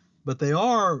John, but they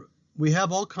are. We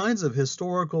have all kinds of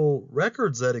historical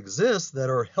records that exist that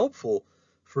are helpful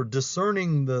for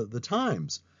discerning the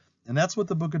times. And that's what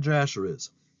the book of Jasher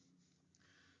is.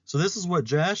 So this is what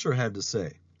Jasher had to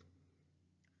say.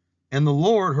 And the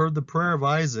Lord heard the prayer of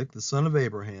Isaac, the son of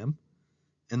Abraham,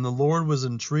 and the Lord was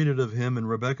entreated of him, and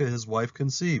Rebekah his wife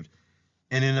conceived.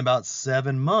 And in about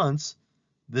 7 months,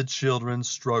 the children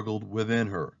struggled within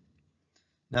her.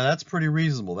 Now that's pretty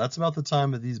reasonable. That's about the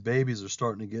time that these babies are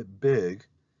starting to get big,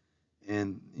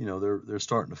 and they're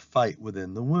starting to fight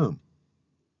within the womb.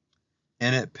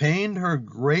 And it pained her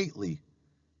greatly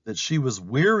that she was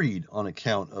wearied on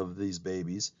account of these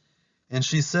babies. And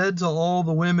she said to all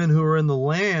the women who are in the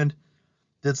land,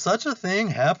 did such a thing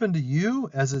happen to you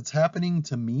as it's happening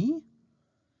to me?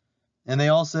 And they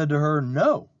all said to her,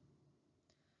 no.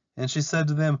 And she said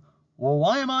to them, well,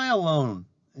 why am I alone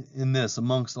in this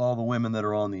amongst all the women that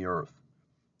are on the earth?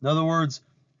 In other words,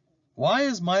 why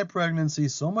is my pregnancy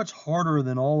so much harder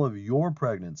than all of your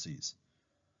pregnancies?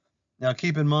 Now,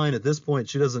 keep in mind, at this point,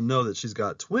 she doesn't know that she's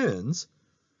got twins,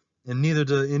 and neither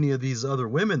do any of these other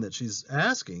women that she's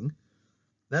asking.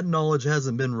 That knowledge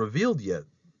hasn't been revealed yet.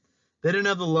 They didn't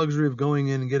have the luxury of going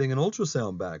in and getting an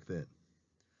ultrasound back then.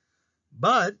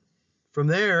 But from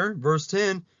there, verse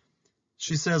 10,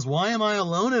 she says, why am I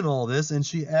alone in all this? And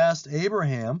she asked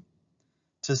Abraham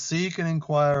to seek and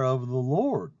inquire of the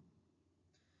Lord.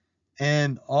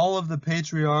 And all of the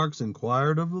patriarchs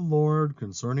inquired of the Lord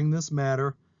concerning this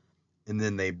matter, and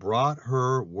then they brought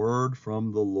her word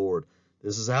from the Lord.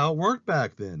 This is how it worked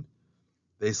back then.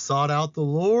 They sought out the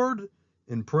Lord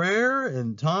in prayer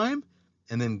and time,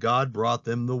 and then God brought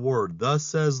them the word. Thus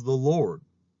says the Lord.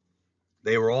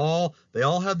 They all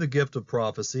had the gift of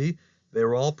prophecy. They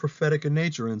were all prophetic in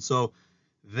nature. And so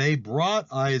they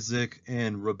brought Isaac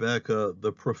and Rebekah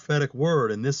the prophetic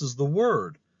word. And this is the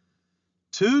word.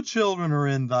 2 children are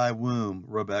in thy womb,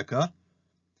 Rebekah.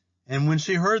 And when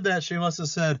she heard that, she must have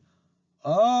said,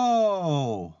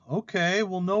 oh, okay,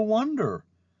 well, no wonder.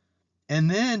 And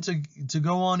then to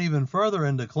go on even further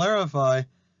and to clarify,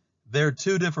 they're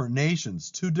 2 different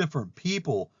nations, 2 different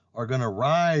people are going to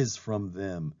rise from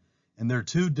them. And they're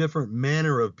 2 different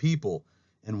manner of people.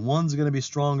 And one's going to be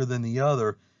stronger than the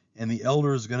other, and the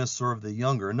elder is going to serve the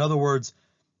younger. In other words,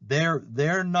 they're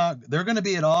going to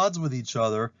be at odds with each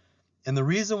other. And the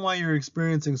reason why you're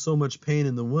experiencing so much pain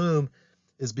in the womb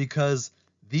is because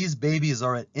these babies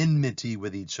are at enmity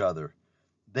with each other.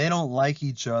 They don't like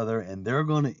each other, and they're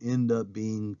going to end up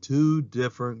being 2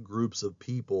 different groups of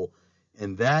people.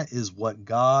 And that is what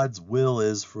God's will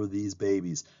is for these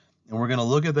babies. And we're going to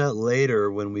look at that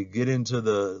later when we get into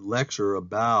the lecture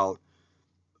about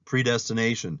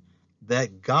predestination.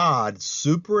 That God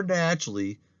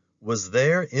supernaturally was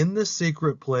there in the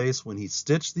secret place when he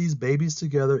stitched these babies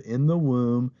together in the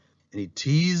womb, and he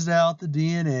teased out the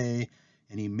DNA,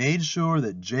 and he made sure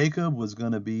that Jacob was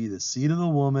going to be the seed of the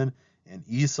woman and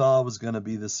Esau was going to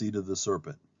be the seed of the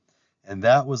serpent. And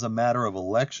that was a matter of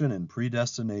election and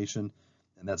predestination,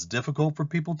 and that's difficult for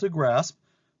people to grasp,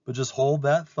 but just hold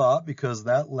that thought, because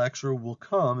that lecture will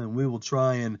come and we will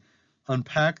try and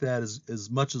unpack that as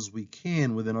much as we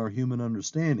can within our human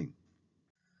understanding.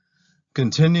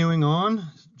 Continuing on,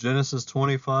 Genesis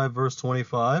 25, verse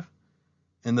 25,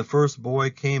 and the first boy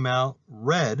came out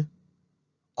red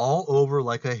all over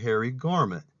like a hairy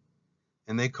garment,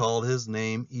 and they called his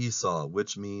name Esau,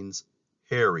 which means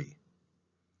hairy.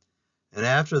 And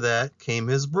after that came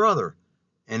his brother,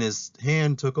 and his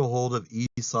hand took a hold of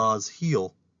Esau's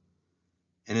heel,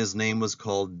 and his name was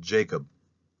called Jacob.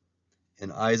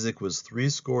 And Isaac was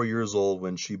 80 years old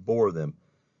when she bore them.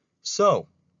 So,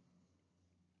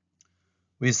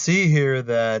 we see here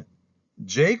that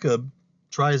Jacob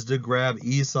tries to grab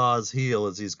Esau's heel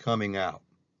as he's coming out.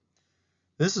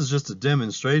 This is just a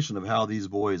demonstration of how these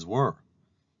boys were,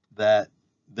 that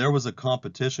there was a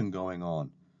competition going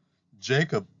on.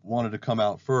 Jacob wanted to come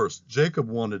out first. Jacob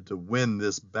wanted to win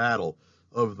this battle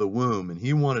of the womb, and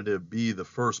he wanted to be the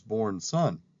firstborn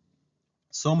son.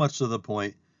 So much to the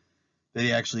point that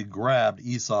he actually grabbed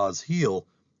Esau's heel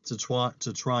to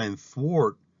try and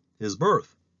thwart his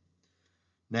birth.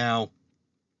 Now,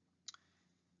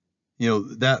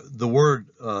 that the word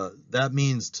that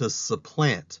means to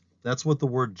supplant. That's what the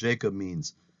word Jacob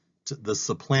means, the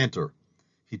supplanter.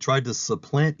 He tried to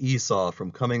supplant Esau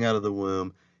from coming out of the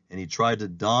womb, and he tried to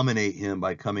dominate him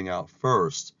by coming out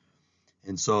first.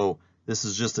 And so this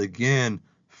is just, again,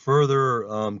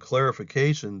 further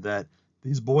clarification that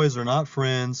these boys are not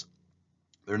friends.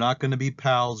 They're not going to be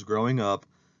pals growing up,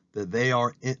 that they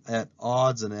are at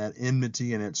odds and at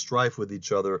enmity and at strife with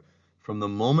each other from the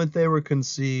moment they were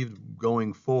conceived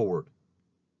going forward.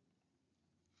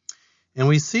 And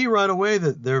we see right away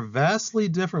that they're vastly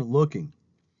different looking.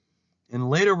 And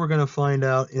later we're going to find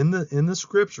out in the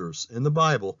scriptures, in the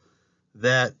Bible,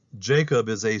 that Jacob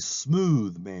is a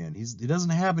smooth man. He doesn't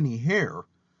have any hair,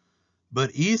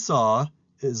 but Esau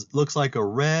looks like a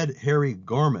red, hairy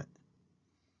garment.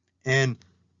 And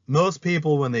most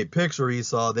people, when they picture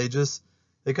Esau,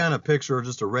 they kind of picture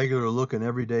just a regular looking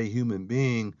everyday human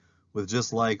being with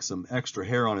just like some extra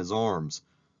hair on his arms.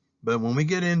 But when we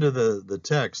get into the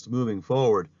text moving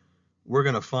forward, we're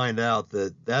going to find out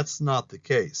that that's not the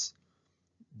case.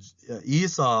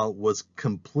 Esau was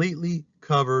completely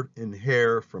covered in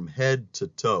hair from head to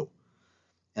toe.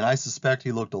 And I suspect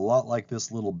he looked a lot like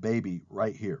this little baby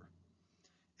right here.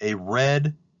 A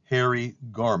red, hairy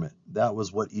garment. That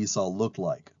was what Esau looked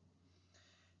like.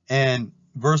 And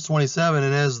verse 27,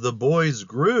 and as the boys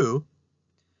grew,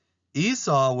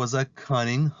 Esau was a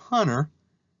cunning hunter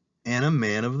and a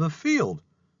man of the field,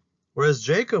 whereas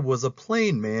Jacob was a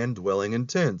plain man dwelling in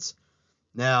tents.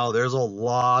 Now, there's a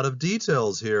lot of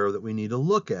details here that we need to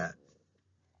look at.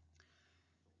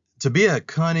 To be a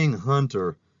cunning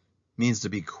hunter means to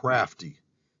be crafty,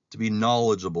 to be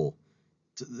knowledgeable.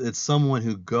 It's someone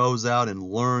who goes out and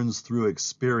learns through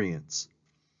experience.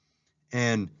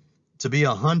 And to be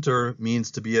a hunter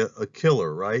means to be a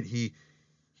killer, right?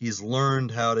 He's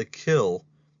learned how to kill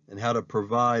and how to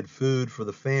provide food for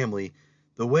the family.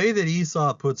 The way that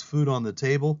Esau puts food on the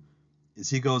table is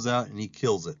he goes out and he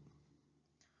kills it.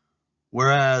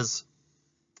 Whereas,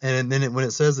 and then when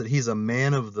it says that he's a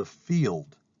man of the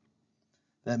field,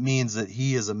 that means that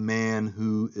he is a man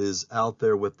who is out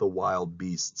there with the wild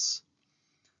beasts.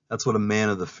 That's what a man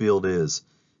of the field is.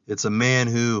 It's a man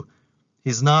who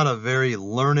He's not a very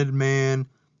learned man.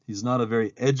 He's not a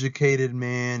very educated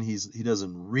man. He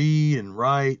doesn't read and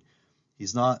write.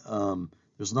 He's not.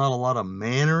 There's not a lot of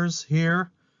manners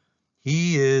here.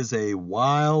 He is a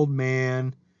wild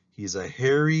man. He's a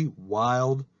hairy,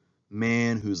 wild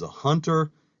man who's a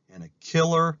hunter and a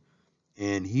killer,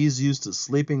 and he's used to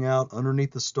sleeping out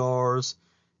underneath the stars,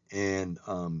 and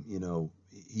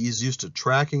he's used to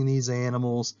tracking these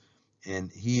animals,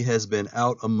 and he has been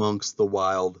out amongst the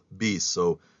wild beasts.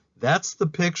 So that's the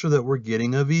picture that we're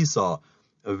getting of Esau,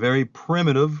 a very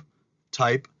primitive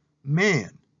type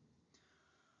man.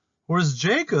 Whereas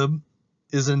Jacob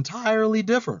is entirely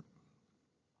different.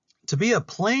 To be a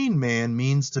plain man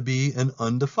means to be an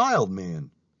undefiled man.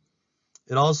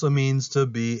 It also means to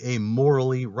be a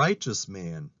morally righteous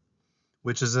man,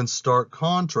 which is in stark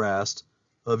contrast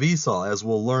of Esau. As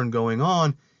we'll learn going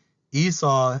on,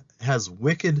 Esau has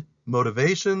wicked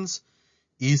motivations.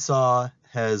 Esau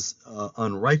has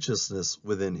unrighteousness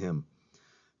within him.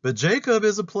 But Jacob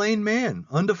is a plain man,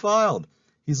 undefiled.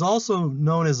 He's also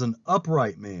known as an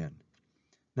upright man.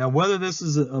 Now, whether this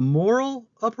is a moral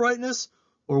uprightness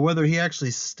or whether he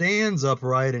actually stands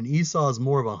upright and Esau is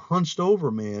more of a hunched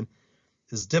over man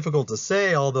is difficult to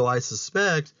say, although I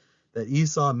suspect that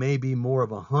Esau may be more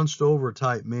of a hunched over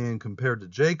type man compared to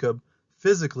Jacob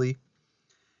physically.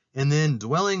 And then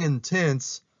dwelling in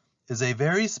tents is a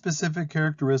very specific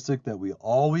characteristic that we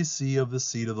always see of the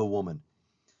seed of the woman.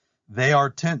 They are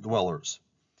tent dwellers.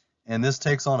 And this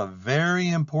takes on a very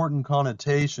important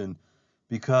connotation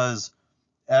because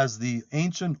as the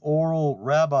ancient oral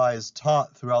rabbis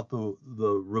taught throughout the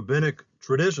rabbinic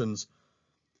traditions,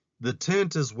 the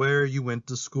tent is where you went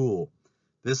to school.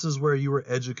 This is where you were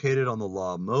educated on the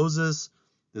law of Moses.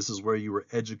 This is where you were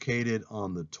educated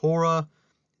on the Torah.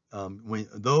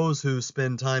 Those who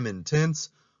spend time in tents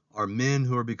are men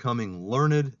who are becoming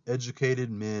learned, educated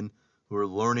men who are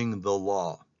learning the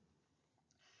law.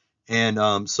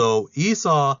 And so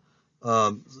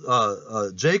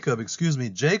Jacob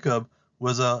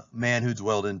was a man who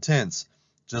dwelled in tents,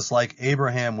 just like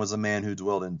Abraham was a man who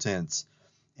dwelled in tents.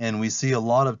 And we see a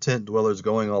lot of tent dwellers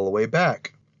going all the way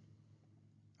back.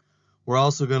 We're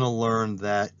also going to learn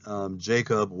that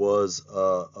Jacob was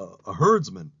a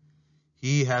herdsman.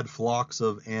 He had flocks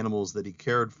of animals that he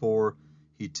cared for.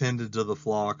 He tended to the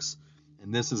flocks,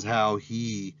 and this is how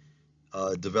he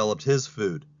developed his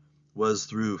food, was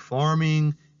through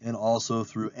farming and also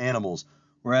through animals.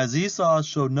 Whereas Esau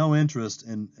showed no interest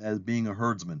in as being a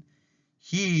herdsman.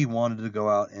 He wanted to go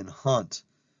out and hunt.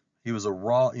 He was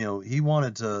he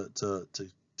wanted to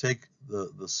take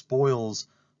the spoils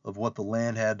of what the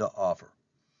land had to offer.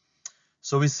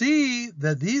 So we see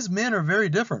that these men are very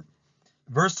different.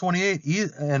 Verse 28,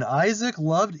 and Isaac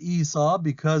loved Esau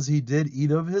because he did eat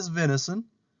of his venison,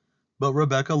 but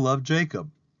Rebekah loved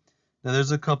Jacob. Now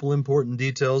there's a couple important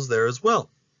details there as well.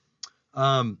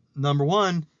 Number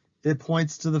one, it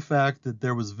points to the fact that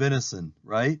there was venison,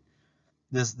 right?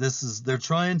 They're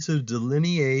trying to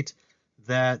delineate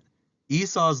that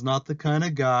Esau's not the kind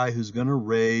of guy who's going to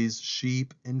raise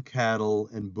sheep and cattle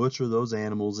and butcher those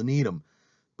animals and eat them.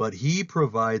 But he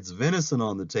provides venison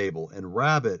on the table and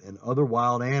rabbit and other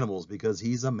wild animals because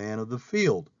he's a man of the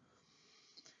field.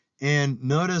 And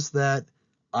notice that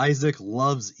Isaac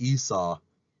loves Esau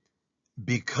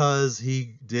because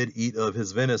he did eat of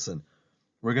his venison.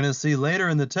 We're going to see later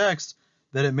in the text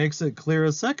that it makes it clear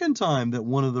a second time that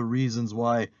one of the reasons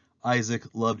why Isaac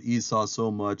loved Esau so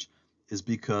much is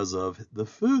because of the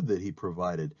food that he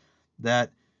provided.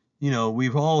 That,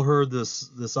 we've all heard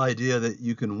this idea that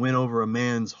you can win over a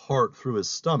man's heart through his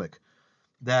stomach.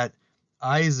 That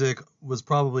Isaac was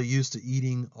probably used to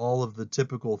eating all of the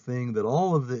typical thing that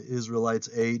all of the Israelites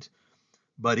ate,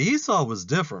 but Esau was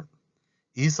different.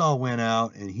 Esau went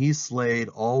out and he slayed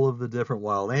all of the different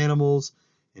wild animals,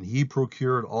 and he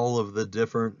procured all of the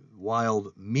different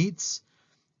wild meats,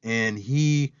 and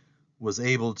he was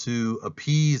able to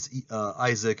appease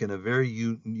Isaac in a very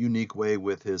unique way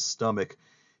with his stomach.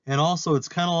 And also, it's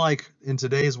kind of like in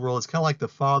today's world, it's kind of like the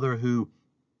father who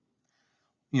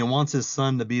wants his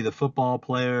son to be the football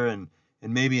player, and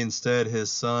maybe instead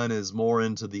his son is more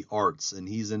into the arts and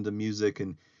he's into music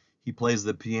and he plays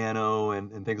the piano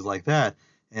and things like that.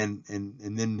 And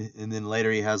then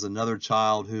later he has another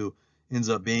child who ends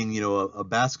up being a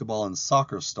basketball and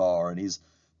soccer star, and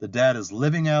the dad is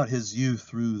living out his youth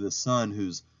through the son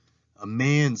who's a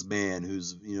man's man,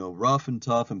 who's rough and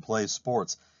tough and plays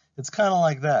sports. It's kind of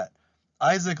like that.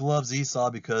 Isaac loves Esau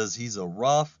because he's a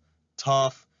rough,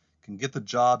 tough, can get the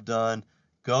job done,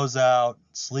 goes out,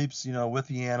 sleeps with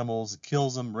the animals,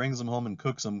 kills them, brings them home and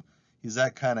cooks them. He's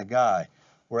that kind of guy.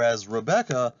 Whereas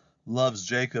Rebekah loves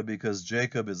Jacob because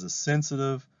Jacob is a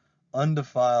sensitive,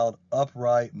 undefiled,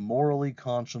 upright, morally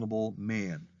conscionable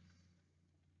man.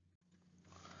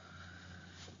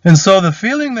 And so the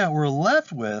feeling that we're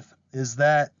left with is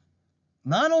that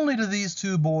not only do these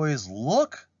two boys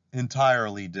look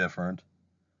entirely different,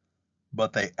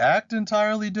 but they act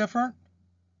entirely different.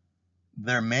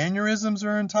 Their mannerisms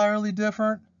are entirely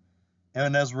different.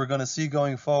 And as we're going to see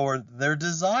going forward, their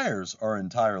desires are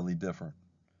entirely different.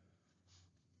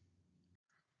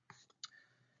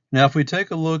 Now, if we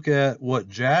take a look at what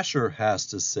Jasher has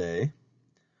to say,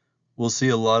 we'll see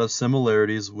a lot of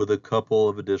similarities with a couple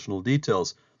of additional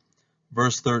details.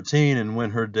 Verse 13, and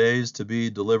when her days to be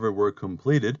delivered were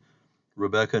completed,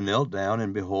 Rebekah knelt down,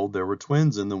 and behold, there were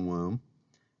twins in the womb,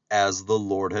 as the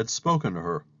Lord had spoken to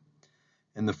her.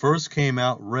 And the first came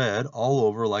out red all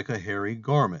over like a hairy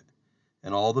garment,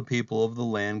 and all the people of the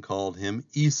land called him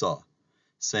Esau,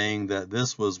 saying that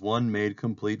this was one made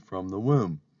complete from the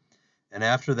womb. And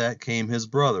after that came his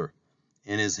brother,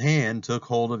 and his hand took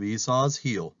hold of Esau's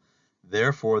heel.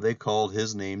 Therefore they called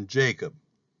his name Jacob.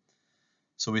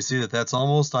 So we see that that's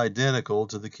almost identical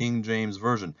to the King James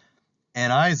Version.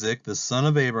 And Isaac, the son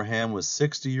of Abraham, was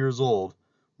 60 years old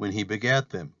when he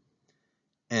begat them.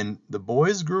 And the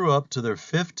boys grew up to their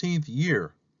 15th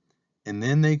year, and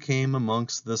then they came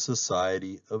amongst the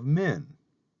society of men.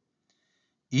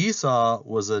 Esau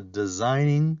was a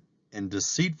designing and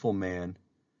deceitful man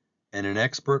and an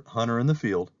expert hunter in the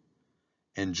field,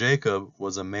 and Jacob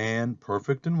was a man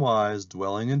perfect and wise,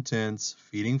 dwelling in tents,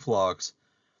 feeding flocks,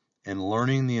 and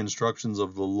learning the instructions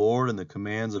of the Lord and the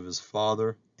commands of his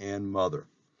father and mother.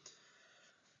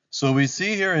 So we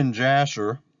see here in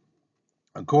Jasher,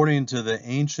 according to the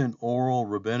ancient oral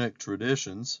rabbinic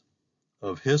traditions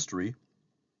of history,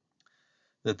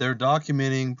 that they're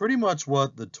documenting pretty much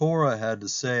what the Torah had to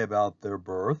say about their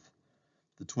birth.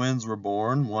 The twins were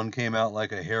born. One came out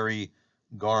like a hairy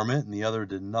garment and the other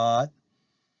did not.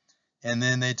 And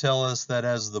then they tell us that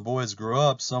as the boys grew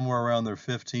up, somewhere around their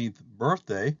 15th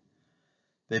birthday,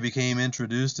 they became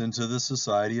introduced into the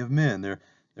society of men. They're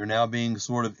now being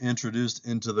sort of introduced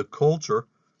into the culture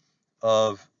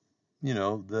of,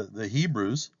 the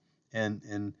Hebrews.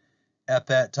 And at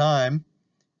that time,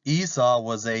 Esau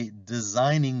was a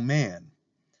designing man.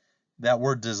 That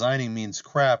word designing means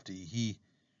crafty.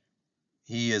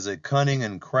 He is a cunning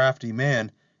and crafty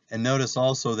man. And notice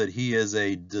also that he is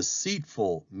a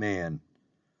deceitful man.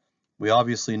 We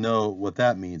obviously know what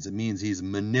that means. It means he's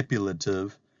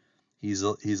manipulative, he's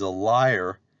a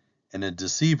liar and a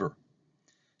deceiver,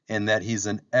 and that he's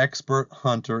an expert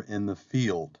hunter in the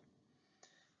field.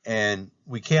 And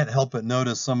we can't help but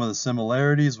notice some of the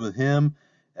similarities with him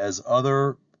as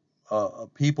other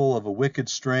people of a wicked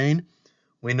strain.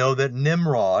 We know that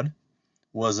Nimrod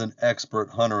was an expert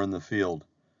hunter in the field,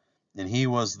 and he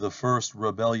was the first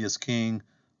rebellious king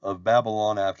of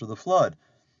Babylon after the flood.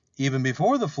 Even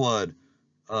before the flood,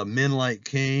 men like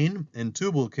Cain and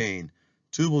Tubal-Cain.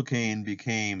 Tubal-Cain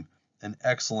became an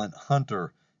excellent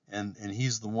hunter, and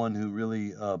he's the one who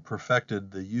really perfected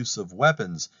the use of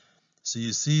weapons. So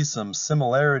you see some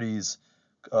similarities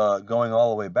going all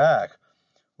the way back,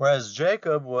 whereas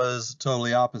Jacob was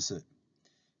totally opposite.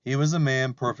 He was a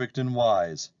man perfect and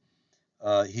wise.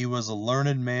 He was a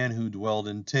learned man who dwelled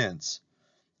in tents.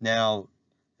 Now,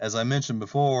 as I mentioned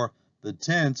before, the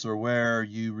tents are where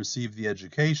you receive the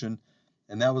education,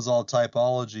 and that was all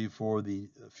typology for the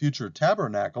future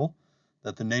tabernacle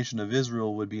that the nation of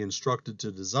Israel would be instructed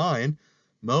to design.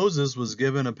 Moses was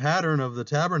given a pattern of the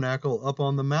tabernacle up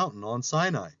on the mountain on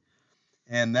Sinai.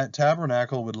 And that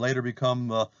tabernacle would later become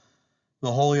the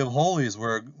Holy of Holies,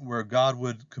 where God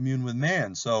would commune with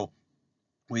man. So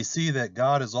we see that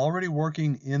God is already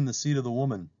working in the seed of the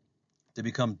woman to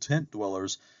become tent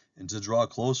dwellers and to draw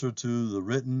closer to the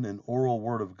written and oral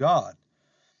word of God.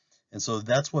 And so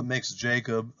that's what makes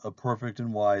Jacob a perfect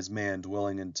and wise man,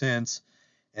 dwelling in tents.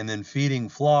 And then feeding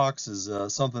flocks is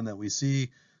something that we see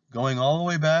going all the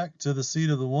way back to the seed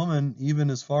of the woman, even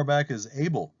as far back as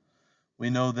Abel. We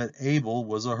know that Abel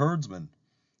was a herdsman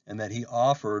and that he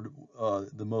offered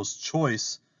the most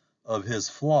choice of his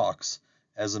flocks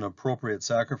as an appropriate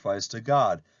sacrifice to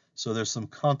God. So there's some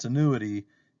continuity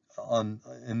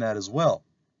in that as well.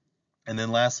 And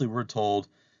then lastly, we're told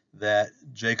that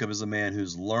Jacob is a man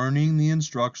who's learning the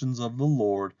instructions of the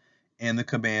Lord and the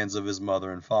commands of his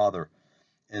mother and father.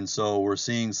 And so we're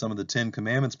seeing some of the 10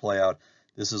 commandments play out.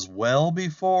 This is well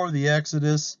before the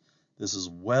Exodus. This is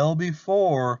well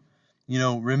before,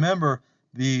 remember,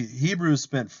 the Hebrews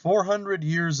spent 400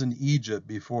 years in Egypt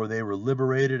before they were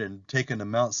liberated and taken to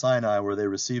Mount Sinai, where they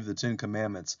received the 10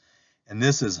 commandments. And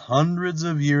this is hundreds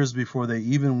of years before they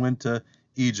even went to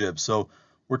Egypt. So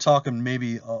we're talking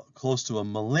maybe close to a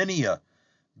millennia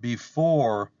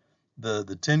before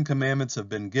the Ten Commandments have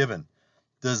been given.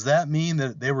 Does that mean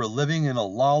that they were living in a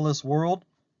lawless world?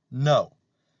 No.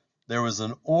 There was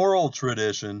an oral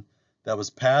tradition that was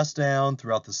passed down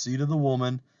throughout the seed of the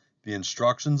woman, the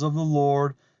instructions of the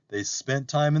Lord. They spent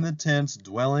time in the tents,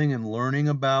 dwelling and learning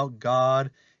about God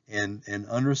and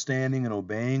understanding and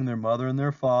obeying their mother and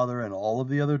their father and all of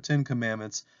the other Ten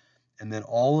Commandments. And then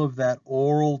all of that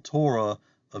oral Torah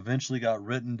eventually got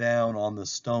written down on the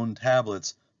stone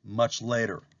tablets much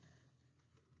later.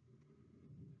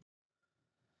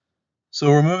 So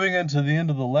we're moving into the end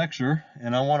of the lecture,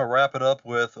 and I want to wrap it up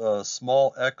with a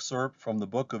small excerpt from the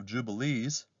book of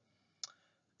Jubilees.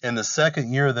 In the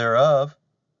 2nd year thereof,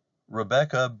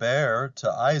 Rebekah bare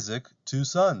to Isaac 2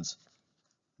 sons,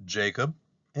 Jacob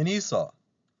and Esau.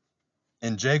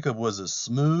 And Jacob was a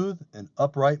smooth and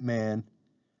upright man,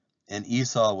 and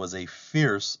Esau was a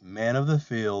fierce man of the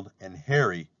field and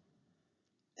hairy,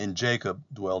 and Jacob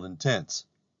dwelled in tents.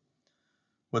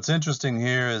 What's interesting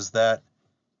here is that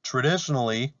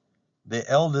traditionally, the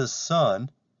eldest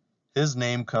son, his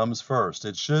name comes first.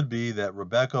 It should be that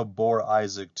Rebekah bore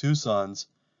Isaac 2 sons,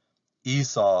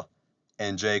 Esau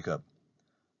and Jacob.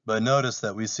 But notice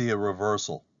that we see a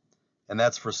reversal, and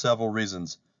that's for several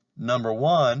reasons. Number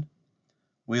one,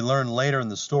 we learn later in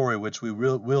the story, which we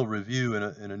will review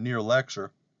in a near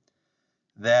lecture,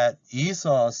 that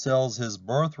Esau sells his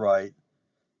birthright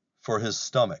for his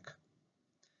stomach,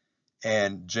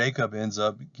 and Jacob ends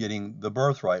up getting the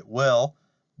birthright. Well,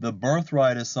 the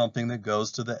birthright is something that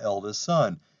goes to the eldest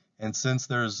son, and since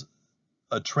there's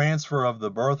a transfer of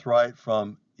the birthright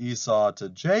from Esau to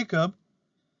Jacob,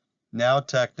 now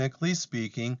technically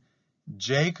speaking,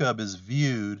 Jacob is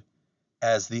viewed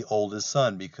as the oldest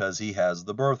son because he has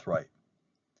the birthright.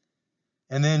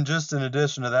 And then just in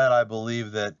addition to that, I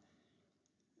believe that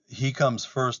he comes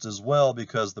first as well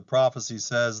because the prophecy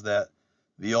says that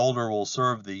the older will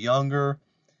serve the younger,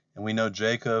 and we know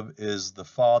Jacob is the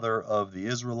father of the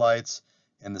Israelites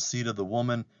and the seed of the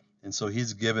woman, and so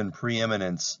he's given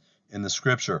preeminence in the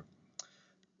scripture.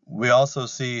 We also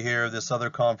see here this other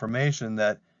confirmation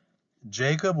that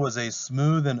Jacob was a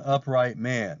smooth and upright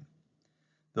man.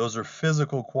 Those are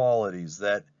physical qualities,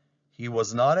 that he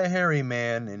was not a hairy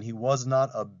man and he was not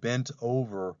a bent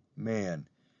over man.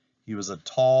 He was a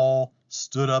tall,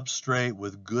 stood up straight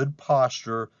with good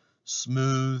posture,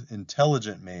 smooth,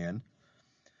 intelligent man.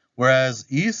 Whereas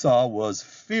Esau was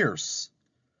fierce.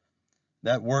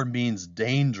 That word means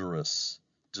dangerous,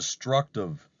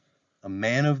 destructive, a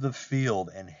man of the field,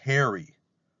 and hairy.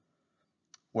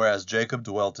 Whereas Jacob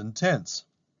dwelt in tents.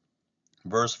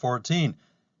 Verse 14,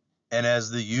 and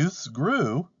as the youths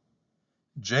grew,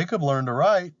 Jacob learned to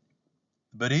write,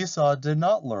 but Esau did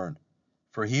not learn,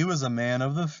 for he was a man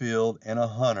of the field and a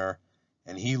hunter,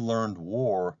 and he learned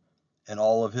war, and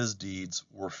all of his deeds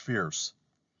were fierce.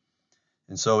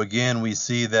 And so again, we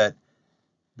see that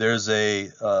there's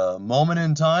a moment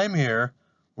in time here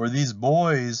where these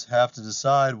boys have to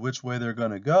decide which way they're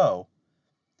going to go.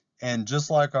 And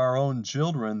just like our own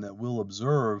children that we'll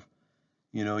observe,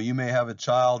 you may have a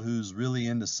child who's really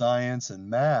into science and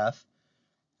math,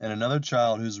 and another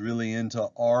child who's really into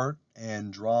art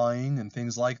and drawing and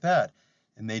things like that.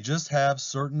 And they just have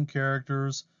certain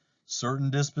characters,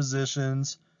 certain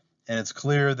dispositions, and it's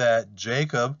clear that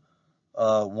Jacob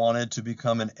wanted to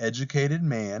become an educated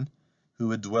man who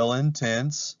would dwell in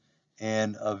tents,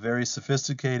 and a very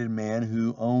sophisticated man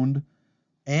who owned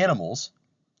animals,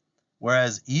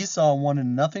 whereas Esau wanted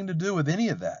nothing to do with any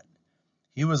of that.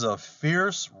 He was a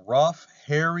fierce, rough,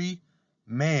 hairy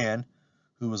man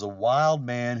who was a wild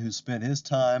man who spent his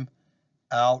time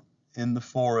out in the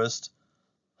forest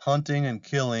hunting and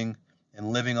killing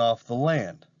and living off the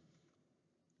land.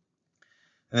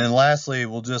 And then lastly,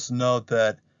 we'll just note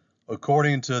that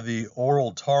according to the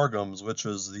oral targums, which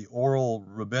is the oral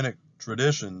rabbinic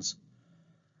traditions,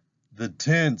 the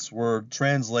tents were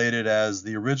translated as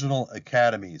the original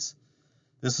academies.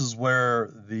 This is where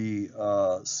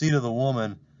the seed of the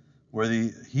woman, where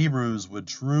the Hebrews would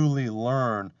truly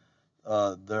learn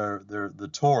the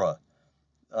Torah.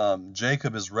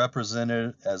 Jacob is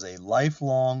represented as a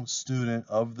lifelong student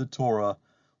of the Torah,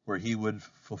 where he would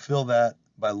fulfill that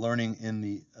by learning in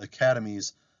the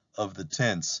academies of the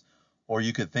tents, or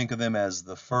you could think of them as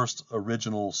the first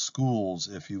original schools,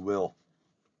 if you will.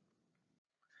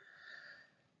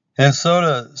 And so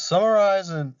to summarize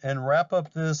and wrap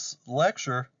up this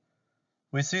lecture,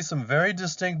 we see some very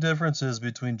distinct differences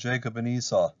between Jacob and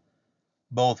Esau,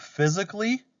 both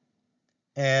physically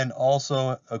and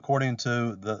also according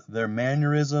to their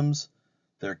mannerisms,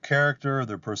 their character,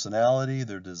 their personality,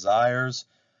 their desires.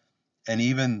 and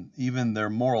even their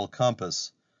moral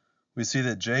compass. We see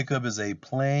that Jacob is a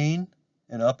plain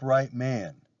and upright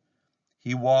man.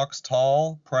 He walks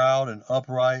tall, proud, and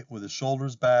upright with his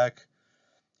shoulders back.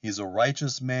 He's a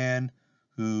righteous man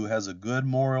who has a good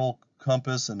moral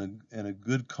compass and a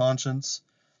good conscience.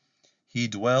 He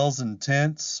dwells in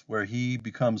tents where he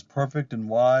becomes perfect and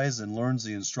wise and learns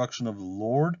the instruction of the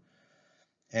Lord.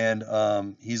 And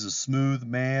he's a smooth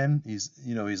man.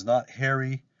 He's not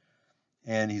hairy,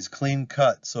 and he's clean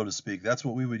cut, so to speak. That's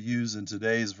what we would use in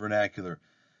today's vernacular.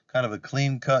 Kind of a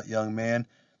clean cut young man.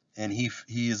 And he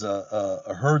is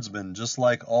a herdsman, just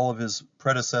like all of his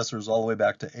predecessors all the way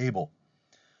back to Abel.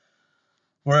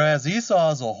 Whereas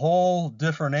Esau is a whole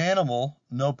different animal,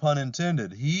 no pun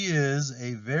intended. He is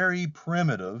a very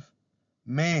primitive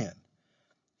man.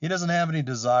 He doesn't have any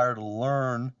desire to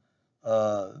learn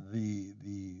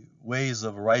the ways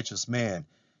of a righteous man.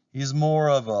 He's more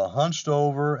of a hunched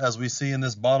over, as we see in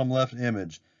this bottom left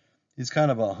image. He's kind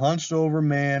of a hunched over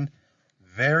man,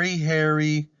 very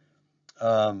hairy,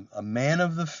 a man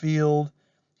of the field.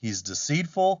 He's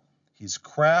deceitful, he's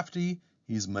crafty,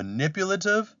 he's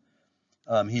manipulative.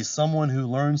 He's someone who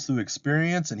learns through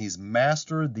experience, and he's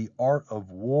mastered the art of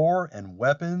war and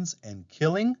weapons and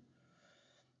killing,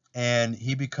 and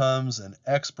he becomes an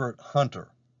expert hunter.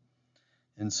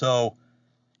 And so,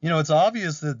 it's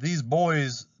obvious that these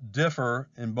boys differ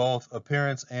in both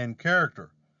appearance and character,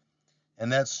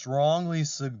 and that strongly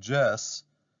suggests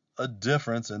a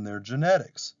difference in their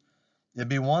genetics. It'd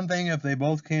be one thing if they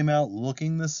both came out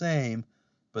looking the same,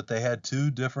 but they had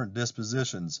two different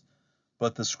dispositions.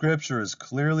 But the scripture is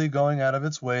clearly going out of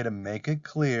its way to make it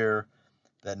clear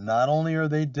that not only are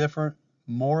they different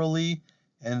morally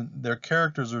and their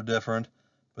characters are different,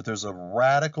 but there's a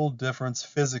radical difference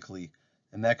physically.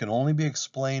 And that can only be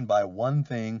explained by one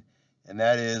thing, and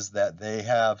that is that they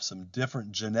have some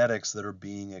different genetics that are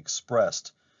being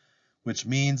expressed, which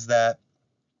means that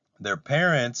their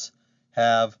parents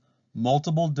have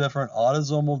multiple different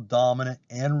autosomal dominant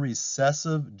and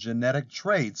recessive genetic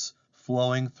traits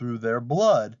flowing through their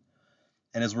blood.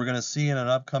 And as we're going to see in an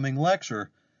upcoming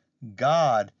lecture,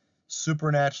 God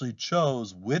supernaturally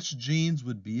chose which genes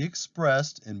would be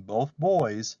expressed in both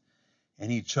boys,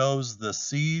 and he chose the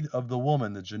seed of the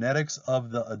woman, the genetics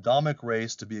of the Adamic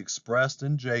race, to be expressed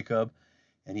in Jacob,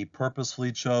 and he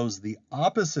purposefully chose the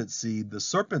opposite seed, the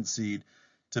serpent seed,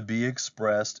 to be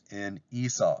expressed in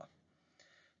Esau.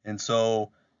 And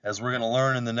so, as we're going to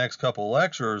learn in the next couple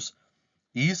lectures,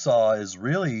 Esau is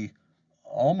really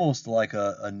almost like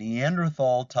a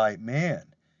Neanderthal type man.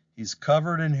 He's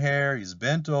covered in hair, he's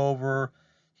bent over,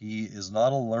 he is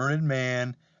not a learned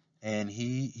man, and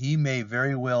he may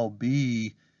very well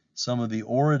be some of the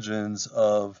origins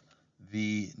of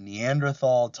the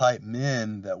Neanderthal type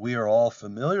men that we are all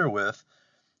familiar with.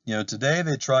 Today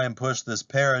they try and push this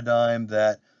paradigm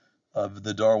of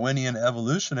the Darwinian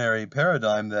evolutionary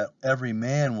paradigm that every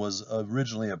man was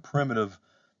originally a primitive,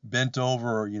 bent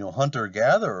over,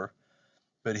 hunter-gatherer.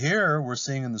 But here we're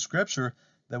seeing in the scripture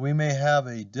that we may have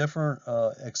a different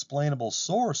explainable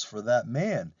source for that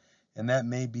man, and that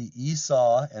may be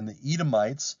Esau and the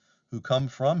Edomites who come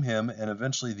from him, and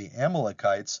eventually the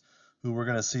Amalekites, who we're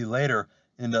going to see later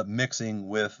end up mixing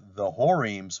with the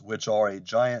Horims, which are a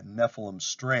giant Nephilim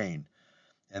strain.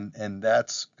 And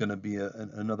that's going to be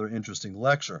another interesting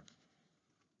lecture.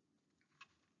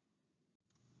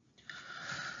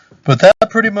 But that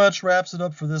pretty much wraps it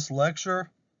up for this lecture.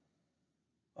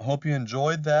 I hope you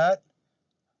enjoyed that.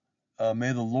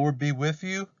 May the Lord be with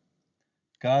you.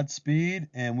 Godspeed,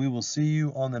 and we will see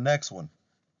you on the next one.